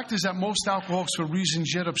 The fact is that most alcoholics, for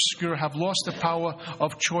reasons yet obscure, have lost the power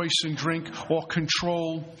of choice in drink or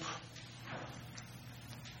control.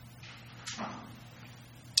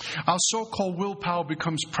 Our so-called willpower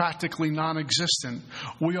becomes practically non-existent.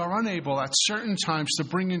 We are unable at certain times to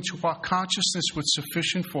bring into our consciousness with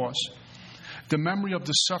sufficient force the memory of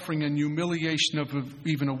the suffering and humiliation of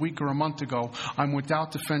even a week or a month ago. I'm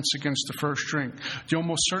without defense against the first drink. The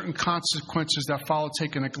almost certain consequences that follow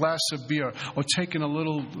taking a glass of beer or taking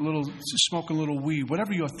smoking a little weed,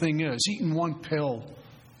 whatever your thing is, eating one pill.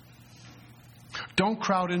 Don't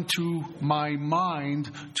crowd into my mind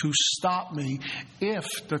to stop me. If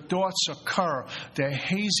the thoughts occur, they're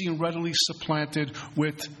hazy and readily supplanted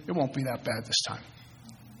with, it won't be that bad this time.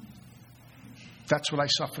 That's what I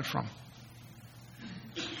suffered from.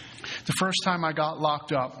 The first time I got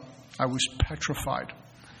locked up, I was petrified.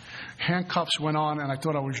 Handcuffs went on, and I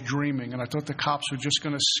thought I was dreaming, and I thought the cops were just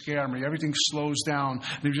going to scare me. Everything slows down.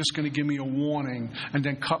 They're just going to give me a warning and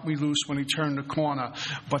then cut me loose when he turned the corner.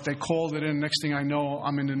 But they called it in. Next thing I know,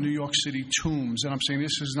 I'm in the New York City tombs, and I'm saying,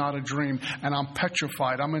 this is not a dream, and I'm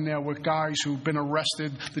petrified. I'm in there with guys who've been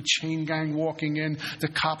arrested, the chain gang walking in, the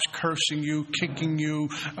cops cursing you, kicking you,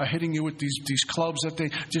 hitting you with these clubs that they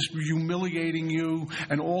just humiliating you,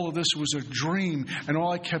 and all of this was a dream. And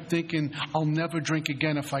all I kept thinking, I'll never drink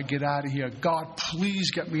again if I get out of here. God,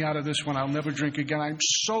 please get me out of this one. I'll never drink again. I'm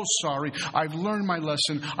so sorry. I've learned my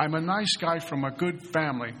lesson. I'm a nice guy from a good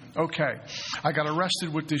family. Okay. I got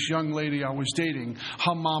arrested with this young lady I was dating.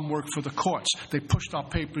 Her mom worked for the courts. They pushed our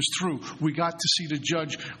papers through. We got to see the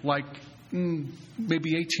judge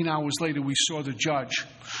maybe 18 hours later. We saw the judge.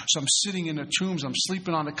 So I'm sitting in the tombs. I'm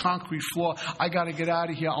sleeping on the concrete floor. I got to get out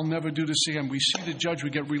of here. I'll never do this again. We see the judge.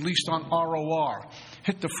 We get released on ROR.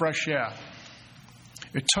 Hit the fresh air.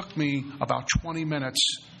 It took me about 20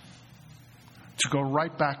 minutes to go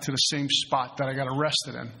right back to the same spot that I got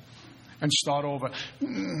arrested in and start over.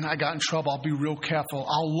 I got in trouble. I'll be real careful.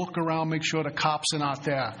 I'll look around, make sure the cops are not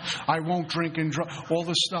there. I won't drink and all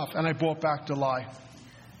this stuff. And I brought back the lie.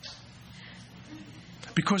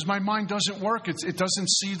 Because my mind doesn't work. It doesn't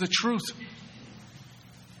see the truth.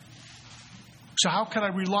 So how can I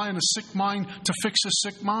rely on a sick mind to fix a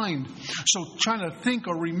sick mind? So trying to think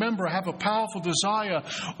or remember, have a powerful desire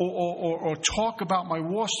or talk about my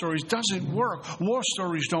war stories doesn't work. War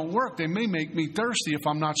stories don't work. They may make me thirsty if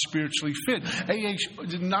I'm not spiritually fit. AA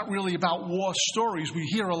is not really about war stories. We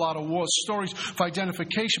hear a lot of war stories for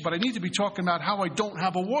identification, but I need to be talking about how I don't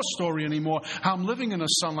have a war story anymore, how I'm living in the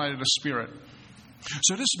sunlight of the Spirit.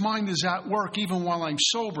 So this mind is at work even while I'm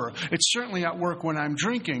sober. It's certainly at work when I'm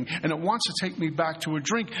drinking, and it wants to take me back to a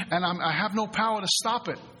drink, and I have no power to stop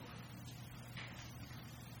it.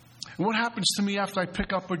 And what happens to me after I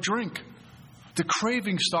pick up a drink? The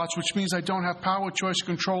craving starts, which means I don't have power, choice,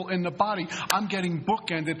 control in the body. I'm getting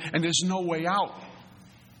bookended, and there's no way out.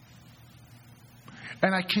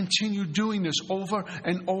 And I continue doing this over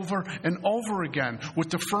and over and over again with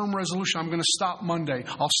the firm resolution, I'm going to stop Monday.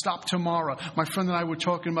 I'll stop tomorrow. My friend and I were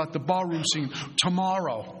talking about the barroom scene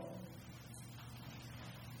tomorrow.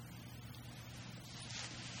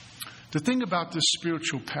 The thing about this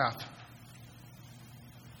spiritual path,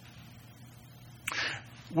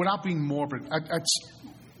 without being morbid,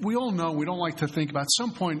 we all know, we don't like to think about, at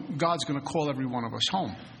some point God's going to call every one of us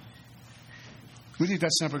home. We think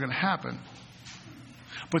that's never going to happen.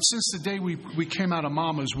 But since the day we came out of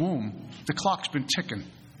Mama's womb, the clock's been ticking.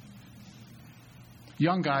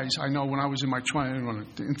 Young guys, I know when I was in my 20s, I didn't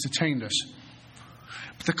want to entertain this.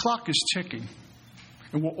 But the clock is ticking.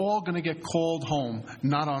 And we're all going to get called home,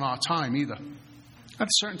 not on our time either. At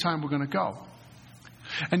a certain time, we're going to go.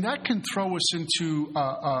 And that can throw us into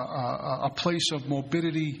a place of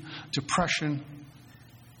morbidity, depression.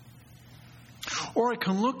 Or I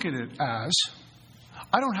can look at it as,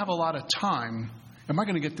 I don't have a lot of time. Am I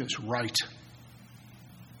going to get this right?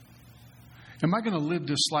 Am I going to live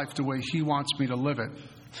this life the way He wants me to live it?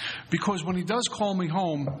 Because when He does call me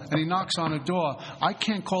home and He knocks on a door, I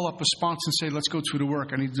can't call up a sponsor and say, let's go to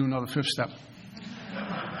work. I need to do another fifth step.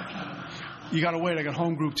 You got to wait. I got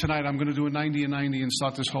home group tonight. I'm going to do a 90 and 90 and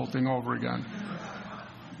start this whole thing over again.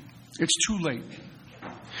 It's too late.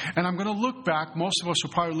 And I'm going to look back. Most of us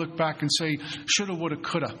will probably look back and say, shoulda, woulda,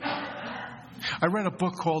 coulda. I read a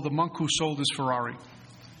book called The Monk Who Sold His Ferrari.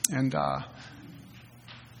 And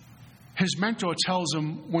his mentor tells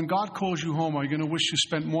him, when God calls you home, are you going to wish you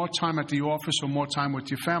spent more time at the office or more time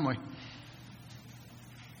with your family?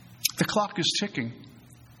 The clock is ticking.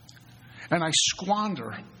 And I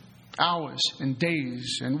squander hours and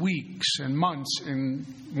days and weeks and months in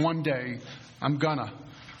one day. I'm gonna.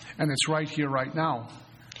 And it's right here, right now.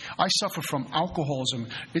 I suffer from alcoholism.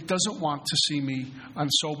 It doesn't want to see me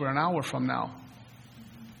unsober an hour from now.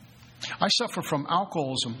 I suffer from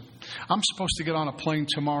alcoholism. I'm supposed to get on a plane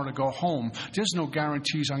tomorrow to go home. There's no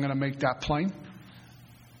guarantees I'm going to make that plane.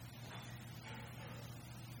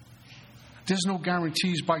 There's no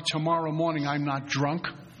guarantees by tomorrow morning I'm not drunk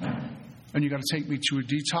and you got to take me to a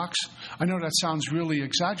detox. I know that sounds really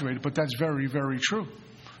exaggerated, but that's very, very true.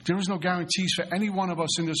 There is no guarantees for any one of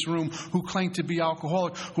us in this room who claim to be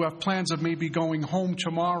alcoholic, who have plans of maybe going home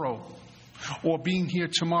tomorrow or being here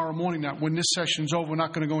tomorrow morning, that when this session's over, we're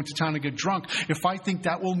not going to go into town and get drunk. If I think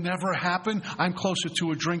that will never happen, I'm closer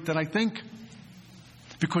to a drink than I think.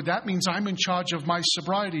 Because that means I'm in charge of my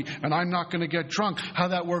sobriety and I'm not going to get drunk. How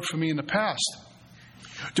that worked for me in the past.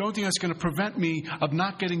 The only thing that's going to prevent me of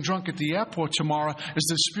not getting drunk at the airport tomorrow is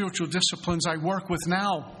the spiritual disciplines I work with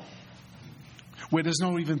now, where there's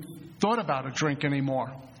no even thought about a drink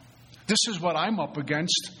anymore. This is what I'm up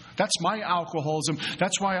against. That's my alcoholism.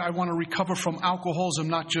 That's why I want to recover from alcoholism,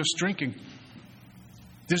 not just drinking.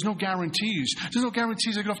 There's no guarantees. There's no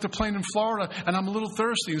guarantees I get off the plane in Florida and I'm a little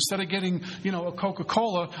thirsty. Instead of getting, a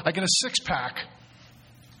Coca-Cola, I get a six-pack.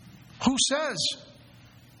 Who says?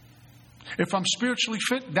 If I'm spiritually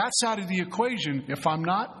fit, that's out of the equation. If I'm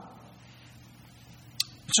not,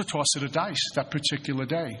 it's a toss of the dice that particular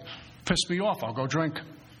day. Piss me off, I'll go drink.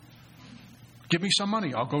 Give me some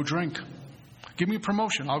money, I'll go drink. Give me a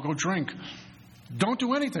promotion, I'll go drink. Don't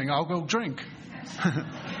do anything, I'll go drink.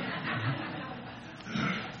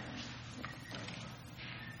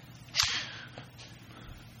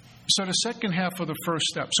 So the second half of the first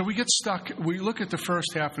step. So we get stuck. We look at the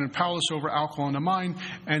first half and then powerless over alcohol in the mind,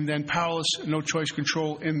 and then powerless, no choice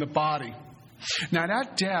control in the body. Now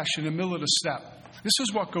that dash in the middle of the step, this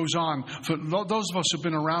is what goes on for those of us who've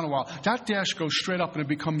been around a while. That dash goes straight up and it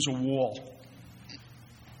becomes a wall.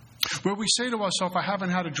 Where we say to ourselves, I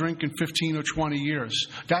haven't had a drink in 15 or 20 years.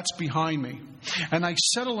 That's behind me. And I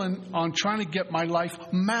settle in on trying to get my life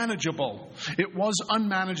manageable. It was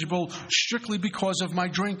unmanageable strictly because of my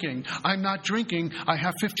drinking. I'm not drinking. I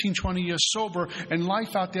have 15, 20 years sober, and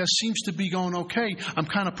life out there seems to be going okay. I'm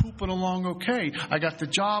kind of pooping along okay. I got the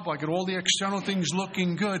job. I got all the external things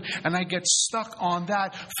looking good, and I get stuck on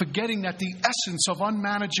that, forgetting that the essence of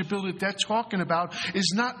unmanageability they're talking about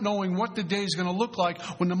is not knowing what the day is going to look like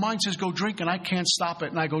when the mind says go drink and I can't stop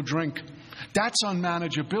it and I go drink. That's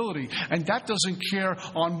unmanageability, and that doesn't care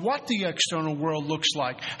on what the external world looks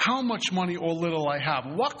like, how much money or little I have,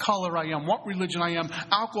 what color I am, what religion I am.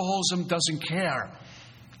 Alcoholism doesn't care.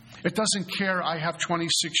 It doesn't care I have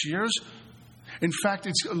 26 years. In fact,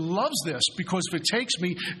 it loves this, because if it takes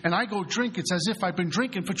me and I go drink, it's as if I've been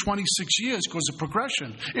drinking for 26 years because of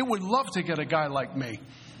progression. It would love to get a guy like me.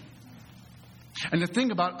 And the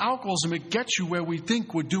thing about alcoholism, it gets you where we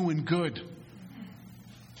think we're doing good.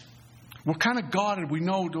 We're kind of guarded. We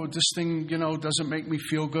know this thing, doesn't make me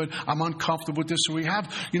feel good. I'm uncomfortable with this. So we have,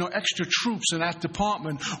 extra troops in that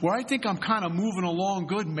department where I think I'm kind of moving along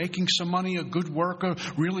good, making some money, a good worker,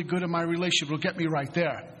 really good in my relationship. It'll get me right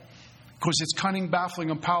there. Because it's cunning,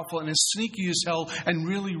 baffling, and powerful, and it's sneaky as hell, and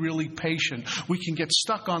really, really patient. We can get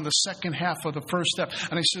stuck on the second half of the first step.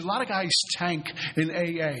 And I said, a lot of guys tank in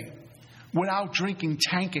AA without drinking,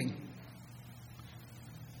 tanking.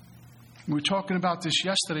 We were talking about this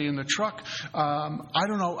yesterday in the truck. I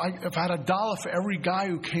don't know. I've had $1 for every guy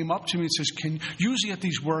who came up to me and says, usually at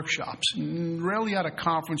these workshops, rarely at a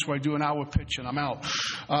conference where I do an hour pitch and I'm out.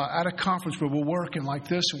 At a conference where we're working like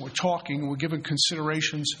this and we're talking and we're giving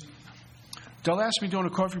considerations. They'll ask me during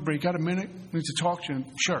a coffee break, got a minute? I need to talk to you.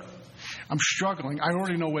 Sure. I'm struggling. I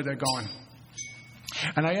already know where they're going.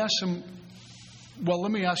 And I ask them, well,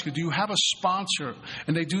 let me ask you, do you have a sponsor?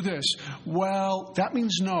 And they do this. Well, that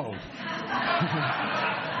means no.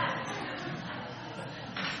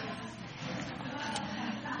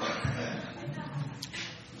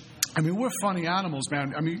 I mean, we're funny animals,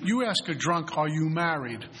 man. I mean, you ask a drunk, are you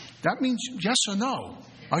married? That means yes or no.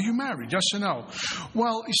 Are you married? Yes or no?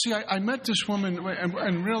 Well, you see, I met this woman,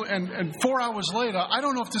 and 4 hours later, I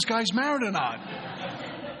don't know if this guy's married or not.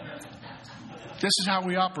 This is how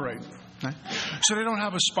we operate. Right? So they don't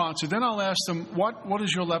have a sponsor. Then I'll ask them, what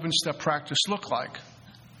does your 11-step practice look like?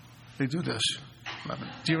 They do this. 11.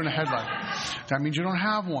 Deer in the headlight. That means you don't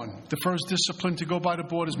have one. The first discipline to go by the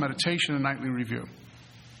board is meditation and nightly review.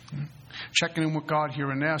 Checking in with God here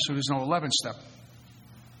and there, so there's no 11-step.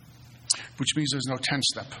 Which means there's no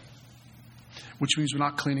 10-step. Which means we're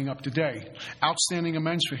not cleaning up today. Outstanding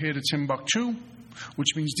amends for here to Timbuktu.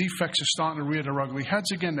 Which means defects are starting to rear their ugly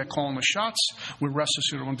heads again. They're calling the shots. We're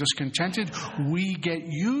restless, irritable, and discontented. We get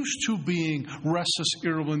used to being restless,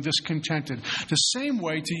 irritable, and discontented. The same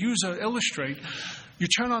way, to illustrate, you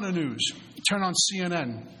turn on the news. You turn on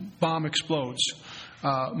CNN. Bomb explodes.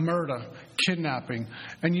 Murder. Kidnapping.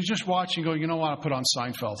 And you just watch and go, you know what? I'll put on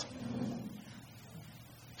Seinfeld.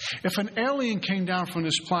 If an alien came down from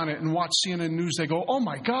this planet and watched CNN News, they go, oh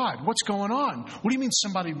my God, what's going on? What do you mean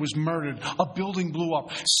somebody was murdered? A building blew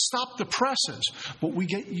up. Stop the presses. But we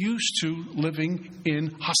get used to living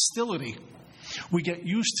in hostility. We get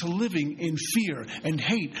used to living in fear and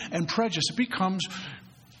hate and prejudice. It becomes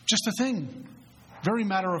just a thing. Very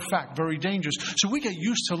matter of fact, very dangerous. So we get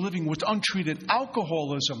used to living with untreated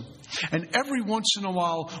alcoholism. And every once in a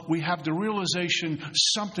while, we have the realization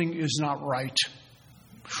something is not right.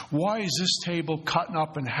 Why is this table cutting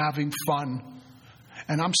up and having fun?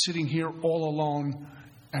 And I'm sitting here all alone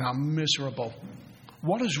and I'm miserable.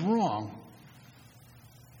 What is wrong?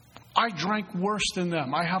 I drank worse than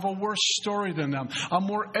them. I have a worse story than them. I'm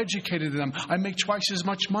more educated than them. I make twice as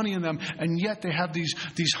much money than them. And yet they have these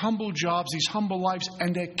humble jobs, these humble lives,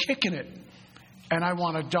 and they're kicking it. And I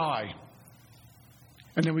want to die.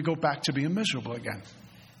 And then we go back to being miserable again.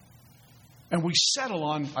 And we settle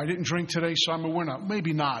on, I didn't drink today, so I'm a winner.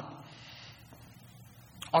 Maybe not.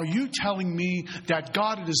 Are you telling me that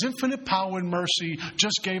God, in His infinite power and mercy,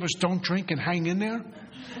 just gave us don't drink and hang in there?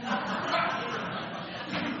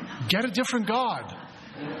 Get a different God.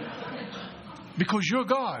 Because you're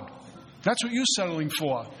God. That's what you're settling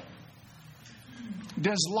for.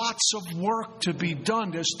 There's lots of work to be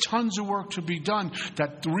done. There's tons of work to be done.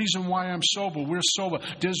 That's the reason why I'm sober. We're sober.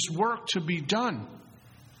 There's work to be done.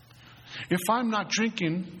 If I'm not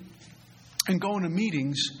drinking and going to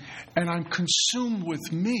meetings and I'm consumed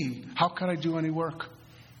with me, how could I do any work?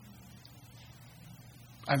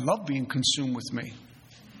 I love being consumed with me.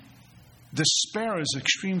 Despair is an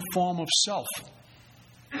extreme form of self.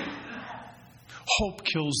 Hope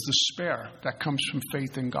kills despair. That comes from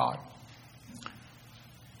faith in God.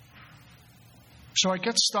 So I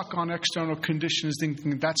get stuck on external conditions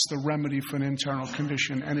thinking that's the remedy for an internal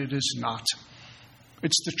condition, and it is not.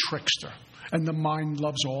 It's the trickster. And the mind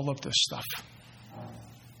loves all of this stuff.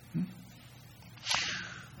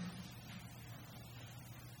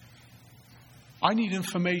 I need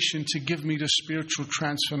information to give me the spiritual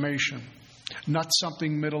transformation. Not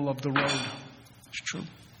something middle of the road. It's true.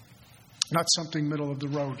 Not something middle of the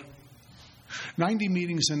road. 90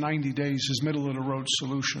 meetings in 90 days is middle of the road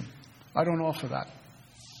solution. I don't offer that.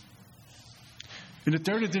 In the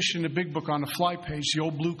third edition, the big book on the fly page, the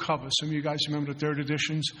old blue cover, some of you guys remember the third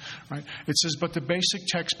editions, right? It says, but the basic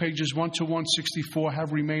text pages 1 to 164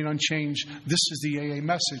 have remained unchanged. This is the AA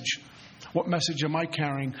message. What message am I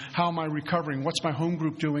carrying? How am I recovering? What's my home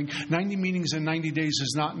group doing? 90 meetings in 90 days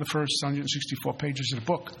is not in the first 164 pages of the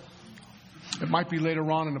book. It might be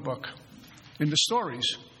later on in the book, in the stories.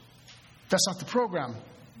 That's not the program.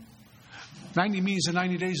 90 meetings in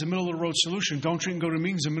 90 days, the middle of the road solution. Don't drink and go to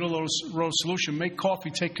meetings, the middle of the road solution. Make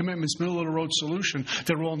coffee, take commitments, middle of the road solution.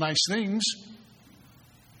 They're all nice things.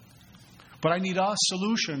 But I need a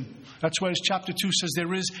solution. That's why chapter 2 says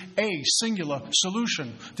there is a singular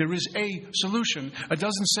solution. There is a solution. It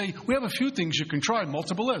doesn't say, we have a few things you can try,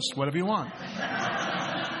 multiple list, whatever you want.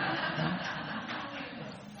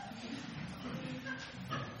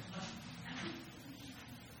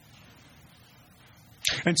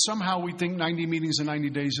 And somehow we think 90 meetings in 90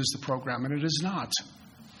 days is the program, and it is not.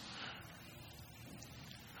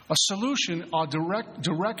 A solution are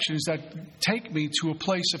directions that take me to a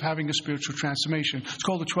place of having a spiritual transformation. It's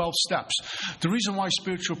called the 12 steps. The reason why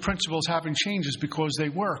spiritual principles haven't changed is because they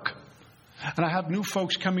work. And I have new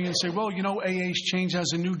folks coming in and say, well, AA's changed,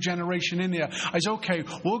 has a new generation in there. I say, okay,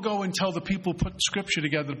 we'll go and tell the people put Scripture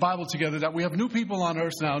together, the Bible together, that we have new people on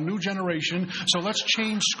earth now, new generation, so let's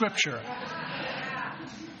change Scripture.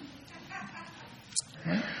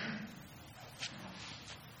 Right?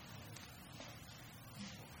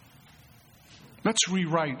 Let's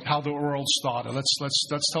rewrite how the world started.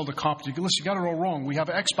 Let's tell the carpenter, listen, you got it all wrong. We have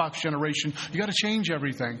an Xbox generation. You got to change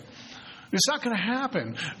everything. It's not going to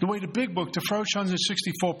happen. The way the big book, the first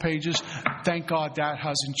 164 pages, thank God that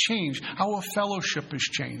hasn't changed. Our fellowship has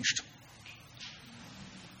changed.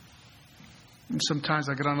 And sometimes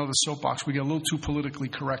I get on another soapbox. We get a little too politically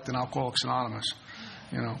correct in Alcoholics Anonymous.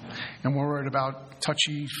 And we're worried about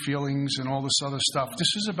touchy feelings and all this other stuff.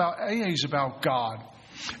 This is about, AA is about God.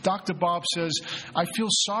 Dr. Bob says, I feel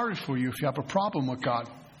sorry for you if you have a problem with God.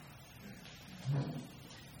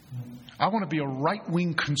 I want to be a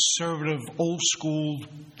right-wing, conservative, old-school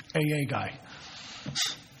AA guy.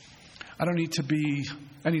 I don't need to be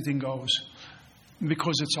anything goes,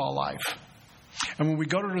 because it's our life. And when we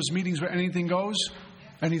go to those meetings where anything goes,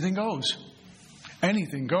 anything goes.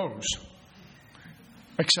 Anything goes.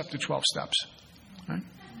 Except the 12 steps. Right?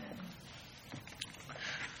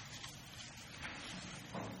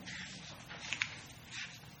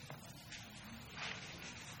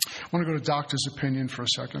 I want to go to doctor's opinion for a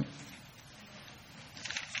second.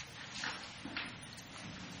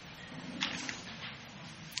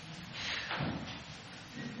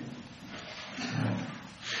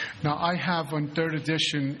 Now, I have on 3rd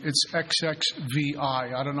edition, it's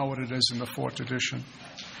XXVI. I don't know what it is in the 4th edition.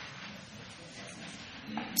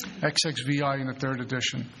 XXVI in the 3rd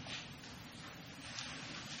edition.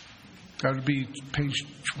 That would be page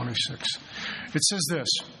 26. It says this.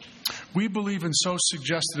 We believe, and so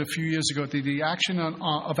suggested a few years ago, that the action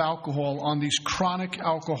of alcohol on these chronic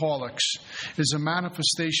alcoholics is a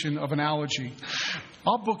manifestation of an allergy.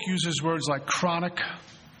 Our book uses words like chronic,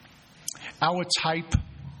 our type,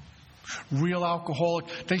 real alcoholic.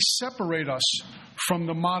 They separate us from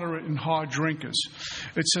the moderate and hard drinkers.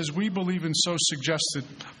 It says, we believe, and so suggested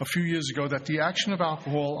a few years ago, that the action of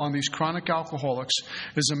alcohol on these chronic alcoholics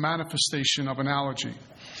is a manifestation of an allergy.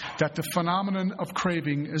 That the phenomenon of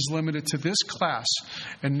craving is limited to this class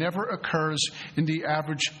and never occurs in the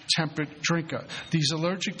average temperate drinker. These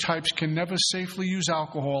allergic types can never safely use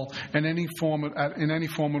alcohol in any form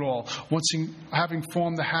at all. Once having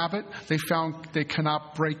formed the habit, they found they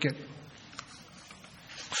cannot break it.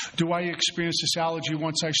 Do I experience this allergy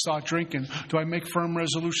once I start drinking? Do I make firm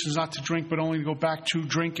resolutions not to drink but only to go back to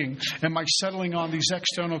drinking? Am I settling on these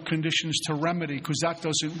external conditions to remedy because that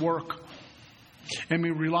doesn't work? Am I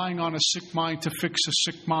relying on a sick mind to fix a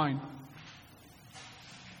sick mind?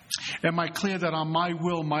 Am I clear that on my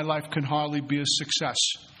will, my life can hardly be a success?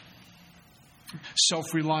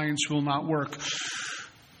 Self-reliance will not work.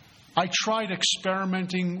 I tried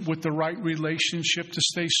experimenting with the right relationship to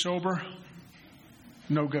stay sober.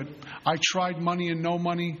 No good. I tried money and no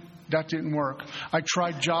money. That didn't work. I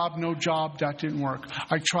tried job, no job. That didn't work.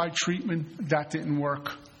 I tried treatment. That didn't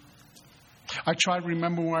work. I tried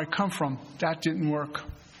remembering where I come from. That didn't work.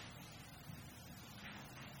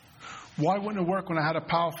 Why wouldn't it work when I had a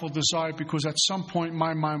powerful desire? Because at some point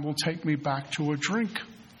my mind will take me back to a drink.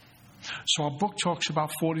 So our book talks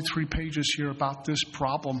about 43 pages here about this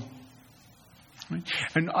problem.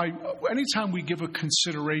 And anytime we give a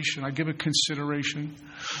consideration,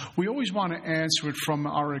 we always want to answer it from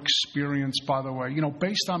our experience, by the way.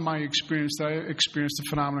 Based on my experience, that I experienced the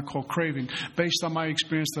phenomenon called craving. Based on my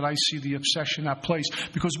experience, that I see the obsession at place.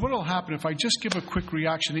 Because what will happen if I just give a quick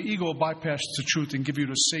reaction, the ego will bypass the truth and give you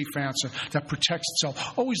the safe answer that protects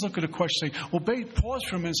itself. Always look at a question, say, well, pause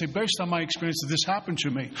for a minute and say, based on my experience, did this happen to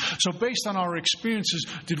me? So based on our experiences,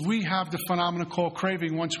 did we have the phenomenon called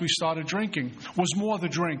craving once we started drinking? Was more the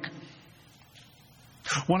drink.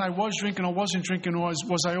 When I was drinking or wasn't drinking,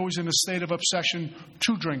 was I always in a state of obsession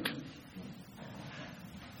to drink?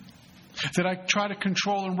 Did I try to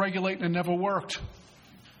control and regulate and it never worked?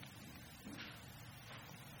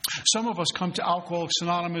 Some of us come to Alcoholics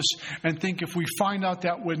Anonymous and think if we find out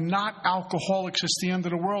that we're not alcoholics, it's the end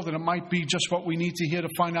of the world, and it might be just what we need to hear to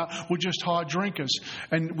find out we're just hard drinkers.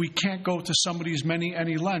 And we can't go to somebody's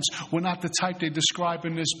any lengths. We're not the type they describe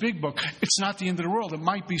in this big book. It's not the end of the world. It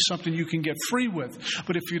might be something you can get free with.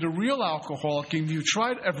 But if you're the real alcoholic and you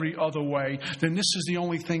tried every other way, then this is the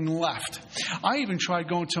only thing left. I even tried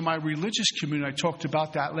going to my religious community. I talked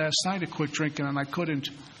about that last night to quit drinking, and I couldn't.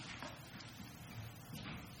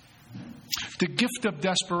 The gift of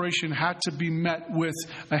desperation had to be met with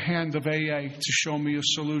a hand of AA to show me a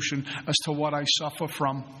solution as to what I suffer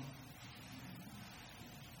from.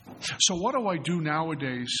 So what do I do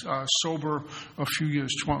nowadays, sober a few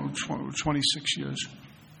years, 26 years?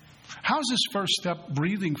 How's this first step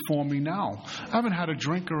breathing for me now? I haven't had a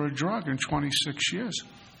drink or a drug in 26 years.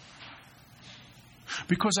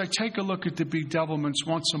 Because I take a look at the bedevilments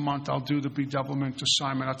once a month. I'll do the bedevilment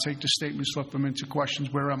assignment. I'll take the statements, flip them into questions.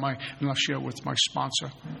 Where am I? And I'll share it with my sponsor.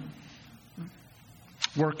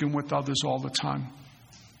 Working with others all the time.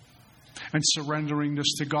 And surrendering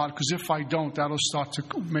this to God. Because if I don't, that'll start to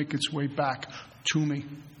make its way back to me.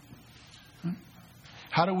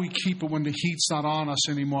 How do we keep it when the heat's not on us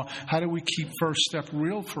anymore? How do we keep first step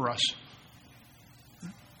real for us?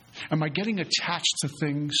 Am I getting attached to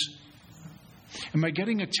things? Am I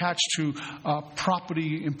getting attached to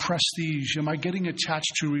property and prestige? Am I getting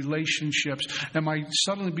attached to relationships? Am I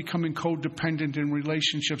suddenly becoming codependent in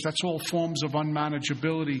relationships? That's all forms of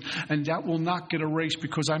unmanageability. And that will not get erased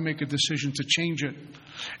because I make a decision to change it.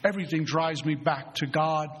 Everything drives me back to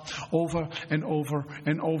God over and over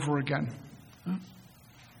and over again.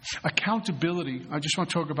 Accountability. I just want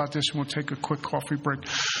to talk about this and we'll take a quick coffee break.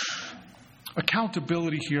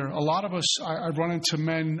 Accountability here. A lot of us, I run into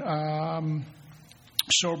men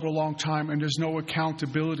sober a long time, and there's no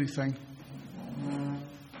accountability thing.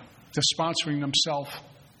 They're sponsoring themselves.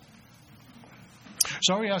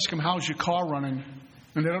 So I ask them, how's your car running?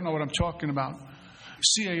 And they don't know what I'm talking about.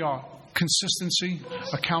 CAR, consistency,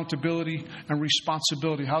 accountability, and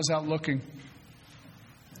responsibility. How's that looking?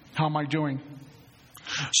 How am I doing?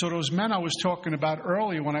 So those men I was talking about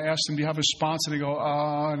earlier, when I asked them, do you have a sponsor? They go,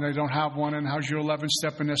 and they don't have one. And how's your 11th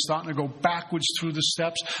step? And they're starting to go backwards through the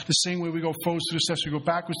steps. The same way we go forwards through the steps, we go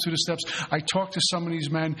backwards through the steps. I talk to some of these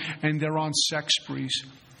men, and they're on sex sprees.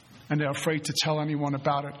 And they're afraid to tell anyone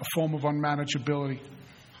about it, a form of unmanageability.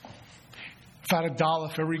 If I had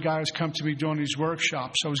 $1 for every guy who's come to me doing these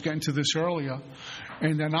workshops, I was getting to this earlier,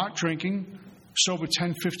 and they're not drinking, sober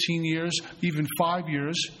 10, 15 years, even 5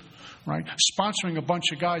 years, right? Sponsoring a bunch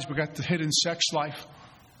of guys but got the hidden sex life.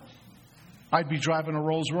 I'd be driving a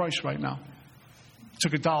Rolls Royce right now.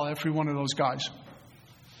 Took $1 every one of those guys.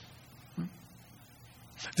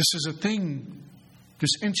 This is a thing, this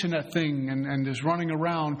internet thing, and there's running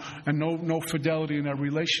around and no fidelity in their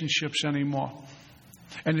relationships anymore.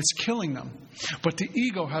 And it's killing them. But the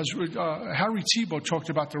ego has, Harry Tebow talked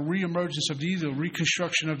about the reemergence of the ego,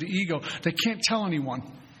 reconstruction of the ego. They can't tell anyone.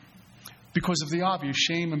 Because of the obvious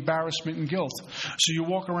shame, embarrassment, and guilt. So you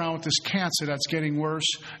walk around with this cancer that's getting worse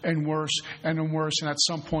and worse and worse, and at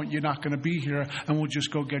some point you're not going to be here, and we'll just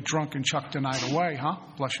go get drunk and chuck the night away, huh?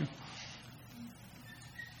 Bless you.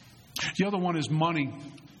 The other one is money.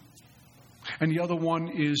 And the other one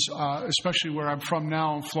is, especially where I'm from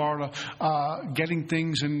now in Florida, getting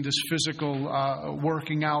things in this physical,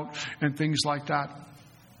 working out and things like that.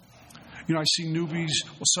 You know, I see newbies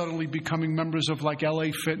suddenly becoming members of like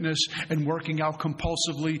LA Fitness and working out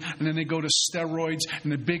compulsively, and then they go to steroids,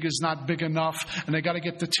 and the big is not big enough, and they got to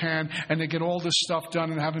get the tan, and they get all this stuff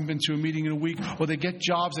done and haven't been to a meeting in a week, or they get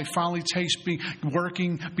jobs, they finally taste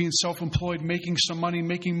working, being self-employed, making some money,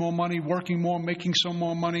 making more money, working more, making some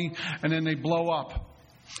more money, and then they blow up.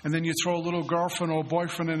 And then you throw a little girlfriend or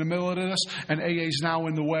boyfriend in the middle of this, and AA is now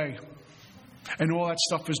in the way. And all that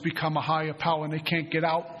stuff has become a higher power, and they can't get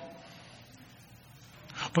out.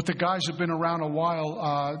 But the guys have been around a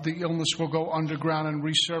while. The illness will go underground and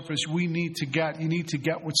resurface. You need to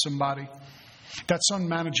get with somebody. That's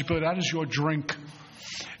unmanageability. That is your drink.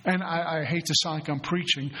 And I hate to sound like I'm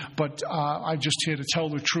preaching, but I'm just here to tell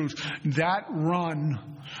the truth. That run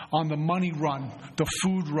on the money run, the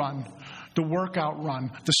food run, the workout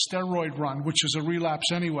run, the steroid run, which is a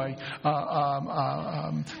relapse anyway,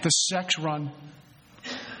 the sex run,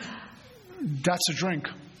 that's a drink.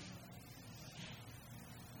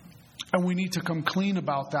 And we need to come clean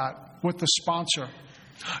about that with the sponsor.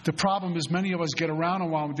 The problem is many of us get around a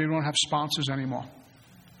while, but they don't have sponsors anymore.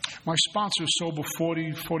 My sponsor is sober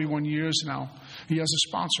 41 years now. He has a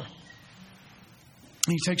sponsor.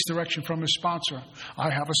 He takes direction from his sponsor. I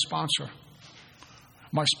have a sponsor.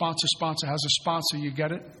 My sponsor has a sponsor, you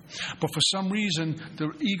get it? But for some reason,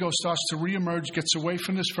 the ego starts to reemerge, gets away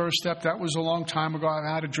from this first step. That was a long time ago.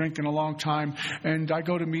 I've had a drink in a long time. And I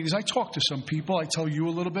go to meetings. I talk to some people. I tell you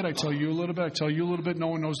a little bit. I tell you a little bit. I tell you a little bit. No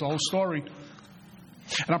one knows the whole story.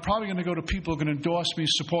 And I'm probably going to go to people who are going to endorse me,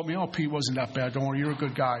 support me. Oh, Pete wasn't that bad. Don't worry, you're a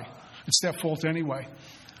good guy. It's their fault anyway.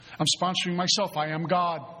 I'm sponsoring myself. I am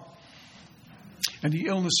God. And the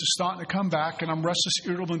illness is starting to come back, and I'm restless,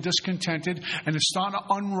 irritable, and discontented, and it's starting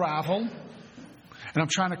to unravel, and I'm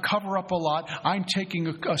trying to cover up a lot. I'm taking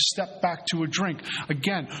a step back to a drink.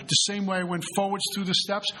 Again, the same way I went forwards through the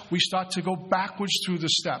steps, we start to go backwards through the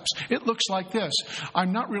steps. It looks like this.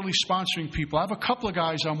 I'm not really sponsoring people. I have a couple of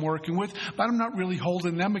guys I'm working with, but I'm not really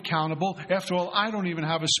holding them accountable. After all, I don't even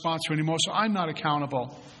have a sponsor anymore, so I'm not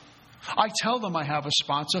accountable. I tell them I have a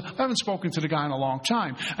sponsor. I haven't spoken to the guy in a long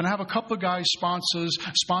time. And I have a couple of guys,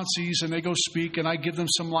 sponsees, and they go speak, and I give them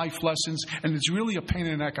some life lessons. And it's really a pain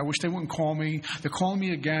in the neck. I wish they wouldn't call me. They're calling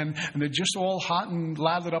me again, and they're just all hot and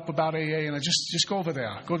lathered up about AA, and I just go over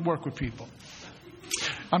there. Go work with people.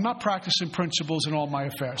 I'm not practicing principles in all my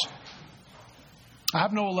affairs. I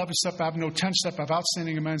have no 11-step. I have no 10-step. I have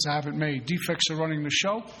outstanding amends I haven't made. Defects are running the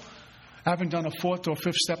show. I haven't done a 4th or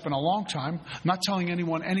 5th step in a long time. I'm not telling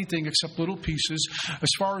anyone anything except little pieces. As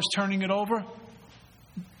far as turning it over,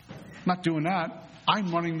 I'm not doing that.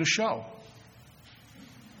 I'm running the show.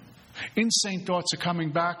 Insane thoughts are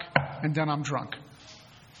coming back, and then I'm drunk.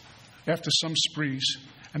 After some sprees,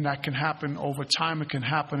 and that can happen over time. It can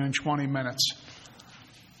happen in 20 minutes.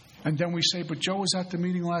 And then we say, but Joe was at the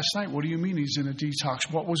meeting last night. What do you mean he's in a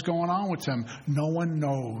detox? What was going on with him? No one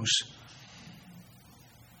knows.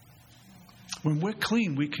 When we're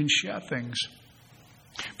clean, we can share things.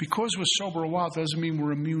 Because we're sober a while doesn't mean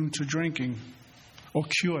we're immune to drinking. Or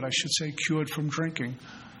cured, I should say, cured from drinking.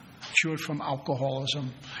 Cured from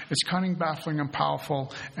alcoholism. It's cunning, baffling, and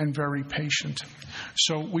powerful, and very patient.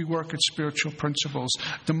 So we work at spiritual principles.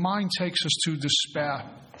 The mind takes us to despair.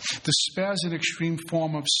 Despair is an extreme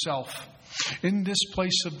form of self. In this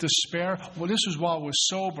place of despair, well, this is while we're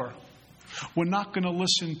sober. We're not going to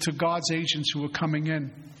listen to God's agents who are coming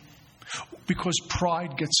in. Because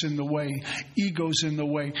pride gets in the way, ego's in the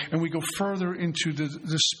way, and we go further into the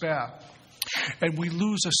despair. And we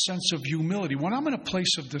lose a sense of humility. When I'm in a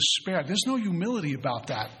place of despair, there's no humility about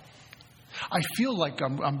that. I feel like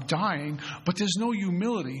I'm dying, but there's no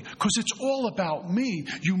humility because it's all about me.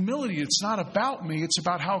 Humility, it's not about me. It's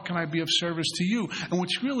about how can I be of service to you. And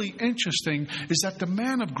what's really interesting is that the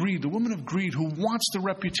man of greed, the woman of greed who wants the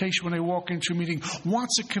reputation when they walk into a meeting,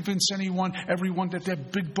 wants to convince everyone that they're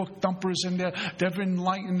big book thumpers and they're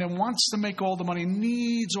enlightened and wants to make all the money,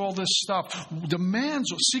 needs all this stuff,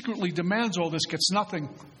 secretly demands all this, gets nothing.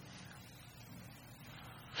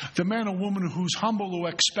 The man or woman who's humble, who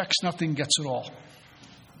expects nothing, gets it all.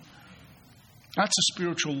 That's a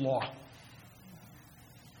spiritual law.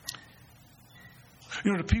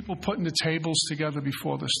 You know, the people putting the tables together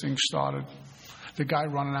before this thing started, the guy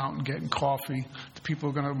running out and getting coffee, the people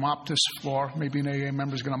who are going to mop this floor, maybe an AA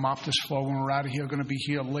member is going to mop this floor when we're out of here, going to be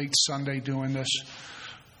here late Sunday doing this.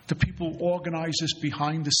 The people who organize this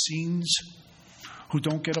behind the scenes, who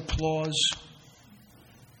don't get applause,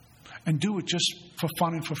 and do it just for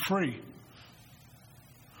fun and for free.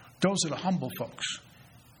 Those are the humble folks.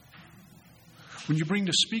 When you bring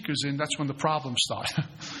the speakers in, that's when the problems start.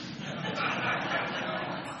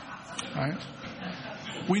 Right?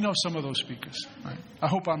 We know some of those speakers. Right? I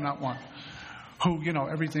hope I'm not one. Who,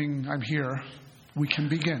 everything I'm here, we can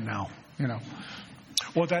begin now,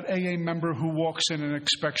 Or that AA member who walks in and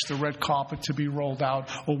expects the red carpet to be rolled out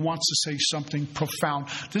or wants to say something profound.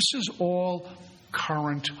 This is all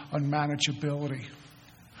current unmanageability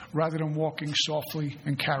rather than walking softly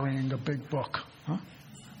and carrying a big book. Huh?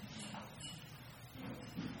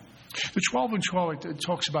 The 12 and 12 it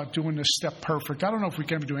talks about doing this step perfect. I don't know if we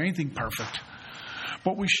can ever do anything perfect,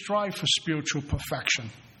 but we strive for spiritual perfection.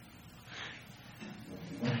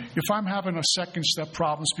 If I'm having a second step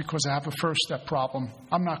problem, it's because I have a first step problem.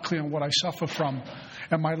 I'm not clear on what I suffer from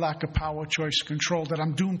and my lack of power, choice, control, that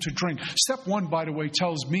I'm doomed to drink. Step 1, by the way,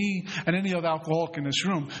 tells me and any other alcoholic in this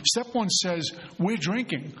room, step 1 says we're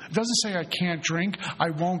drinking. It doesn't say I can't drink,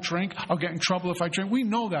 I won't drink, I'll get in trouble if I drink. We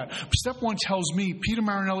know that. Step 1 tells me, Peter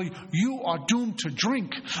Marinelli, you are doomed to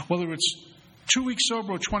drink. Whether it's 2 weeks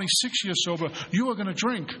sober or 26 years sober, you are going to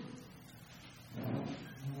drink.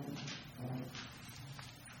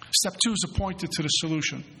 Step 2 is appointed to the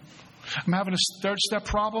solution. I'm having a third step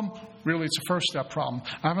problem. Really, it's a first step problem.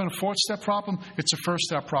 I'm having a fourth step problem. It's a first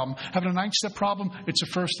step problem. Having a ninth step problem. It's a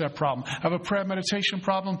first step problem. Have a prayer meditation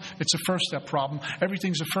problem. It's a first step problem.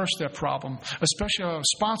 Everything's a first step problem. Especially a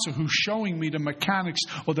sponsor who's showing me the mechanics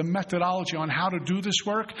or the methodology on how to do this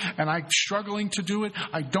work, and I'm struggling to do it.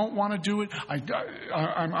 I don't want to do it.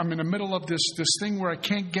 I'm in the middle of this thing where I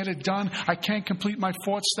can't get it done. I can't complete my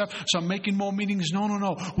fourth step, so I'm making more meetings. No.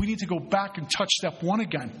 We need to go back and touch step one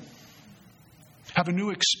again. Have a new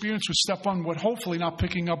experience with step one, with hopefully not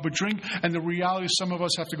picking up a drink. And the reality is some of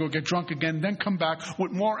us have to go get drunk again, then come back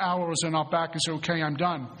with more hours in our back and say, okay, I'm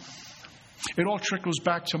done. It all trickles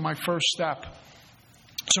back to my first step.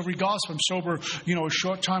 So regardless if I'm sober, a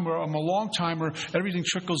short time or I'm a long timer, everything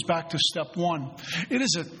trickles back to step one. It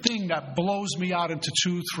is a thing that blows me out into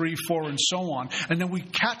 2, 3, 4, and so on. And then we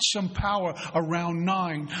catch some power around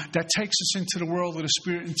 9 that takes us into the world of the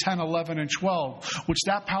Spirit in 10, 11, and 12, which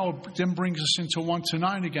that power then brings us into 1 to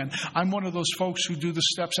 9 again. I'm one of those folks who do the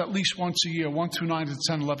steps at least once a year, 1 through 9 to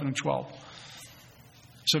 10, 11, and 12.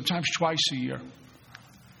 Sometimes twice a year.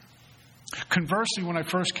 Conversely, when I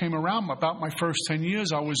first came around, about my first 10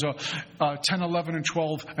 years, I was 10, 11, and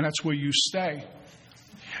 12, and that's where you stay.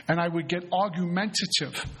 And I would get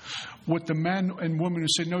argumentative with the men and women who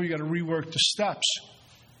said, no, you got to rework the steps.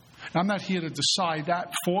 Now, I'm not here to decide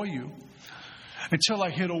that for you. Until I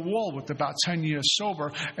hit a wall with about 10 years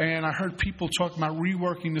sober, and I heard people talking about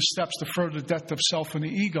reworking the steps to further death of self and the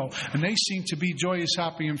ego. And they seemed to be joyous,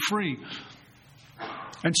 happy, and free.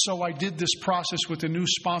 And so I did this process with a new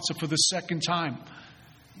sponsor for the second time.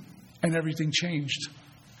 And everything changed.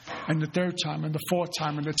 And the third time, and the fourth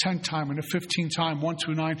time, and the 10th time, and the 15th time, 1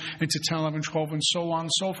 through 9, into 10, 11, 12, and so on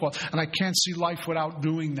and so forth. And I can't see life without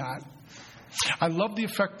doing that. I love the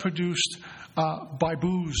effect produced by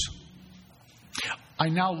booze. I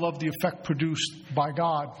now love the effect produced by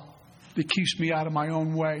God. It keeps me out of my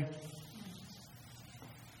own way.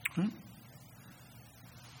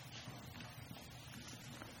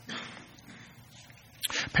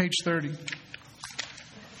 Page 30.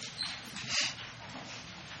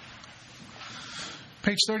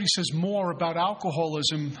 Page 30 says more about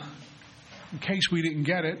alcoholism. In case we didn't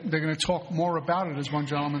get it, they're going to talk more about it, as one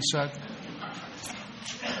gentleman said.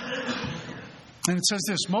 And it says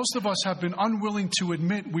this: most of us have been unwilling to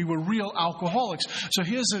admit we were real alcoholics. So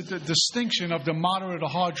here's the distinction of the moderate or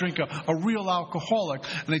hard drinker, a real alcoholic.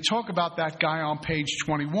 And they talk about that guy on page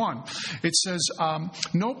 21. It says,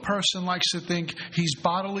 no person likes to think he's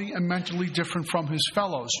bodily and mentally different from his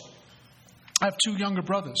fellows. I have 2 younger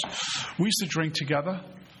brothers. We used to drink together.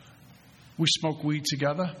 We smoked weed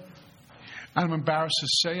together. I'm embarrassed to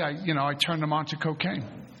say, I turned them on to cocaine.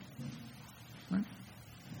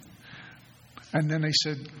 And then they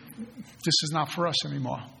said, this is not for us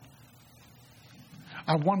anymore.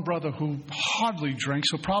 I have one brother who hardly drinks.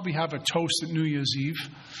 He'll probably have a toast at New Year's Eve.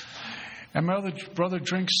 And my other brother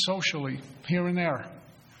drinks socially, here and there.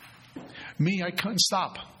 Me, I couldn't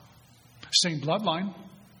stop. Same bloodline.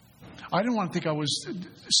 I didn't want to think I was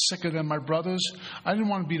sicker than my brothers. I didn't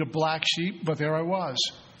want to be the black sheep, but there I was.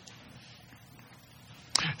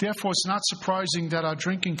 Therefore, it's not surprising that our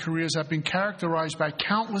drinking careers have been characterized by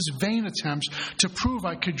countless vain attempts to prove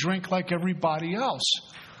I could drink like everybody else.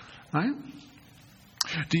 Right?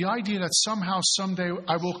 The idea that somehow, someday,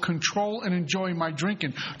 I will control and enjoy my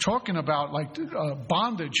drinking. Talking about like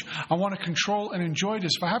bondage. I want to control and enjoy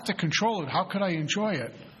this. If I have to control it, how could I enjoy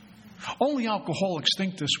it? Only alcoholics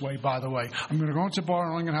think this way, by the way. I'm going to go into the bar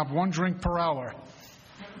and I'm going to have 1 drink per hour.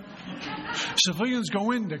 Civilians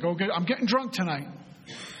go in, I'm getting drunk tonight.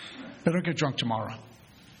 They don't get drunk tomorrow.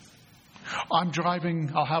 I'm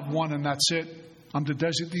driving, I'll have 1 and that's it. I'm the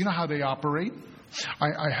desert. You know how they operate?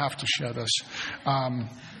 I have to share this. I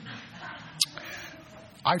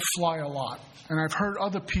fly a lot. And I've heard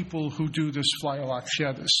other people who do this fly a lot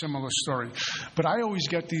share this similar story. But I always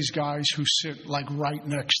get these guys who sit like right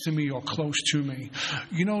next to me or close to me.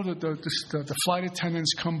 You know, the flight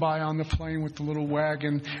attendants come by on the plane with the little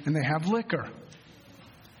wagon and they have liquor.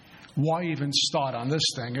 Why even start on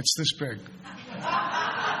this thing? It's this big.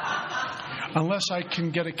 Unless I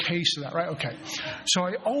can get a case of that, right? Okay. So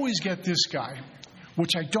I always get this guy,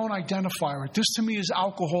 which I don't identify with. This to me is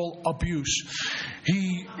alcohol abuse.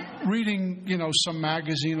 He reading, some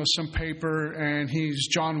magazine or some paper, and he's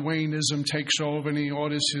John Wayneism takes over, and he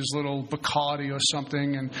orders his little Bacardi or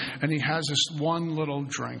something, and he has this one little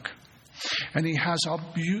drink. And he has a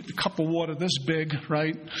cup of water this big,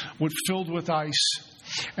 right, filled with ice.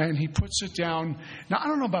 And he puts it down. Now, I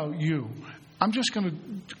don't know about you. I'm just going to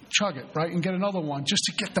chug it, right, and get another one just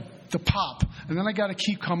to get the pop. And then I got to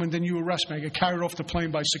keep coming. Then you arrest me. I get carried off the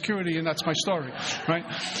plane by security, and that's my story, right?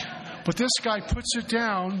 But this guy puts it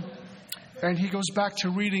down, and he goes back to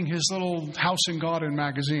reading his little House and Garden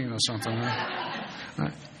magazine or something.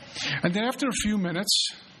 Right? And then after a few minutes,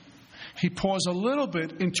 he pours a little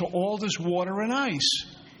bit into all this water and ice.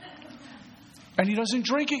 And he doesn't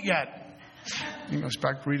drink it yet. He goes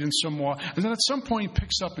back reading some more. And then at some point he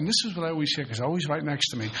picks up, and this is what I always hear, because he's always right next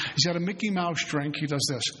to me. He's got a Mickey Mouse drink. He does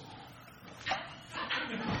this.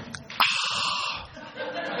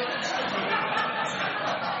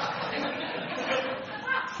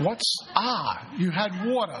 What's you had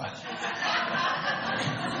water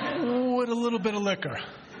with a little bit of liquor.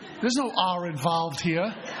 There's no involved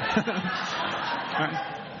here.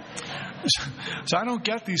 So I don't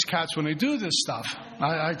get these cats when they do this stuff.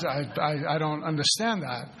 I don't understand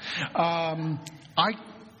that. I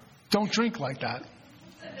don't drink like that.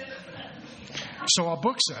 So our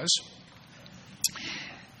book says,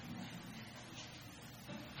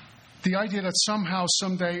 the idea that somehow,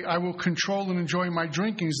 someday, I will control and enjoy my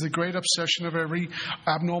drinking is the great obsession of every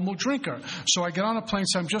abnormal drinker. So I get on a plane and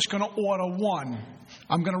say, I'm just going to order one.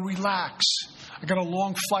 I'm going to relax. I got a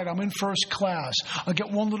long flight. I'm in first class. I'll get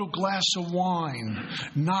one little glass of wine.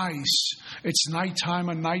 Nice. It's nighttime,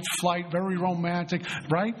 a night flight, very romantic,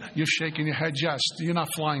 right? You're shaking your head. Yes, you're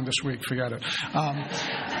not flying this week. Forget it.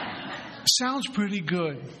 Sounds pretty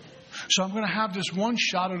good. So I'm going to have this one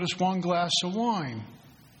shot of this one glass of wine.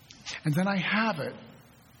 And then I have it.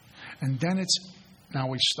 And then now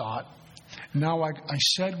we start. Now I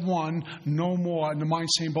said one, no more. And the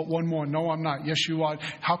mind's saying, but one more. No, I'm not. Yes, you are.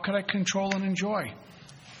 How could I control and enjoy?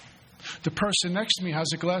 The person next to me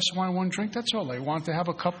has a glass of wine, one drink. That's all they want. They have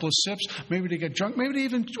a couple of sips. Maybe they get drunk. Maybe they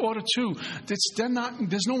even order two.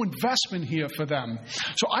 There's no investment here for them.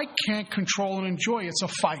 So I can't control and enjoy. It's a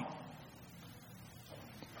fight.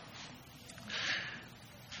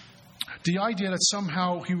 The idea that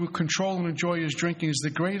somehow he would control and enjoy his drinking is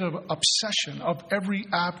the great obsession of every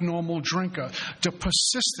abnormal drinker. The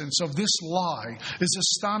persistence of this lie is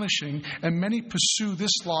astonishing, and many pursue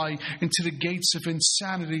this lie into the gates of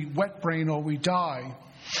insanity, wet brain, or we die.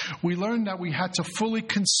 We learned that we had to fully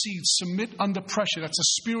concede, submit under pressure. That's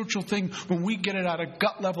a spiritual thing when we get it at a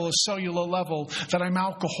gut level, a cellular level, that I'm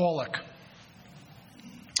alcoholic.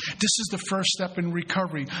 This is the first step in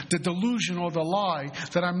recovery. The delusion or the lie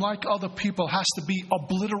that I'm like other people has to be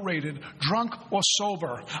obliterated, drunk or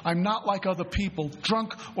sober. I'm not like other people,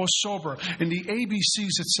 drunk or sober. In the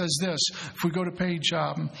ABCs, it says this. If we go to page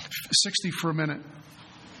 60 for a minute.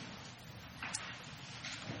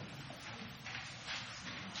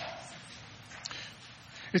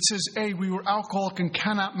 It says, A, we were alcoholic and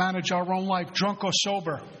cannot manage our own life, drunk or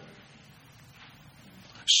sober.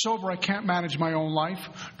 Sober, I can't manage my own life.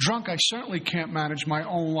 Drunk, I certainly can't manage my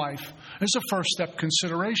own life. There's a first step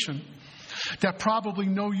consideration. That probably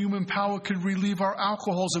no human power could relieve our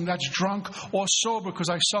alcoholism. That's drunk or sober, because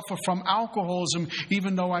I suffer from alcoholism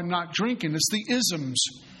even though I'm not drinking. It's the isms.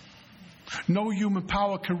 No human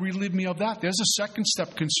power can relieve me of that. There's a second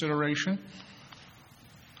step consideration.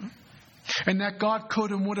 And that God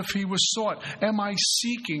could and would if He was sought. Am I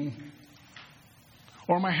seeking,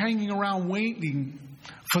 or am I hanging around waiting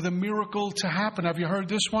for the miracle to happen? Have you heard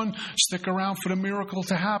this one? Stick around for the miracle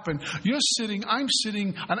to happen. I'm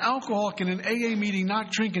sitting, an alcoholic in an AA meeting,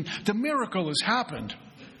 not drinking. The miracle has happened.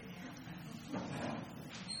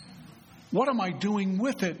 What am I doing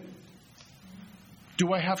with it?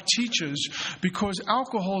 Do I have teachers? Because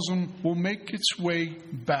alcoholism will make its way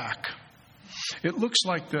back. It looks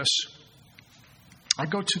like this. I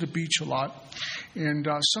go to the beach a lot, and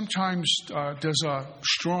sometimes there's a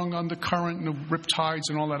strong undercurrent and the riptides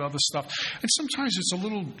and all that other stuff. And sometimes it's a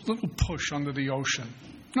little push under the ocean.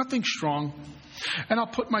 Nothing strong. And I'll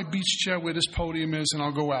put my beach chair where this podium is, and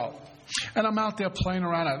I'll go out. And I'm out there playing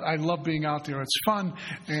around. I love being out there. It's fun.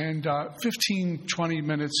 And 15, 20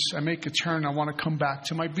 minutes, I make a turn. I want to come back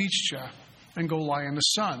to my beach chair and go lie in the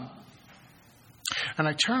sun. And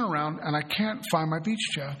I turn around, and I can't find my beach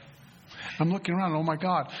chair. I'm looking around, oh my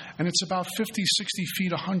God. And it's about 50, 60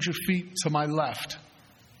 feet, 100 feet to my left.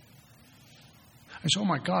 I said, oh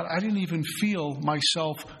my God, I didn't even feel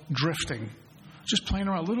myself drifting. Just playing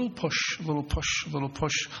around, little push, little push, little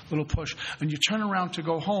push, little push. And you turn around to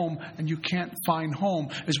go home and you can't find home,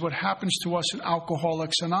 is what happens to us in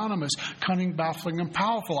Alcoholics Anonymous. Cunning, baffling, and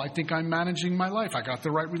powerful. I think I'm managing my life. I got the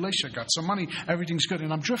right relationship, got some money, everything's good.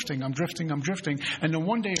 And I'm drifting. And then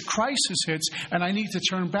one day a crisis hits and I need to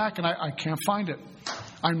turn back and I can't find it.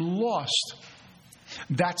 I'm lost.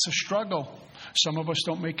 That's a struggle. Some of us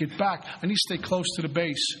don't make it back. I need to stay close to the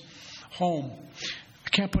base, home. I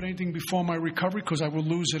can't put anything before my recovery because I will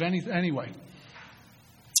lose it anyway.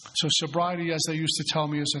 So sobriety, as they used to tell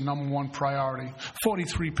me, is the number one priority.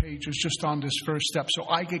 43 pages just on this first step. So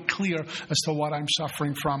I get clear as to what I'm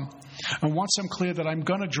suffering from. And once I'm clear that I'm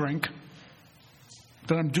going to drink,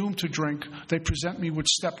 that I'm doomed to drink, they present me with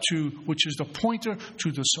step 2, which is the pointer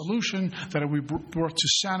to the solution that will be brought to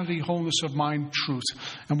sanity, wholeness of mind, truth.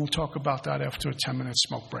 And we'll talk about that after a 10-minute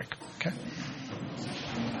smoke break. Okay?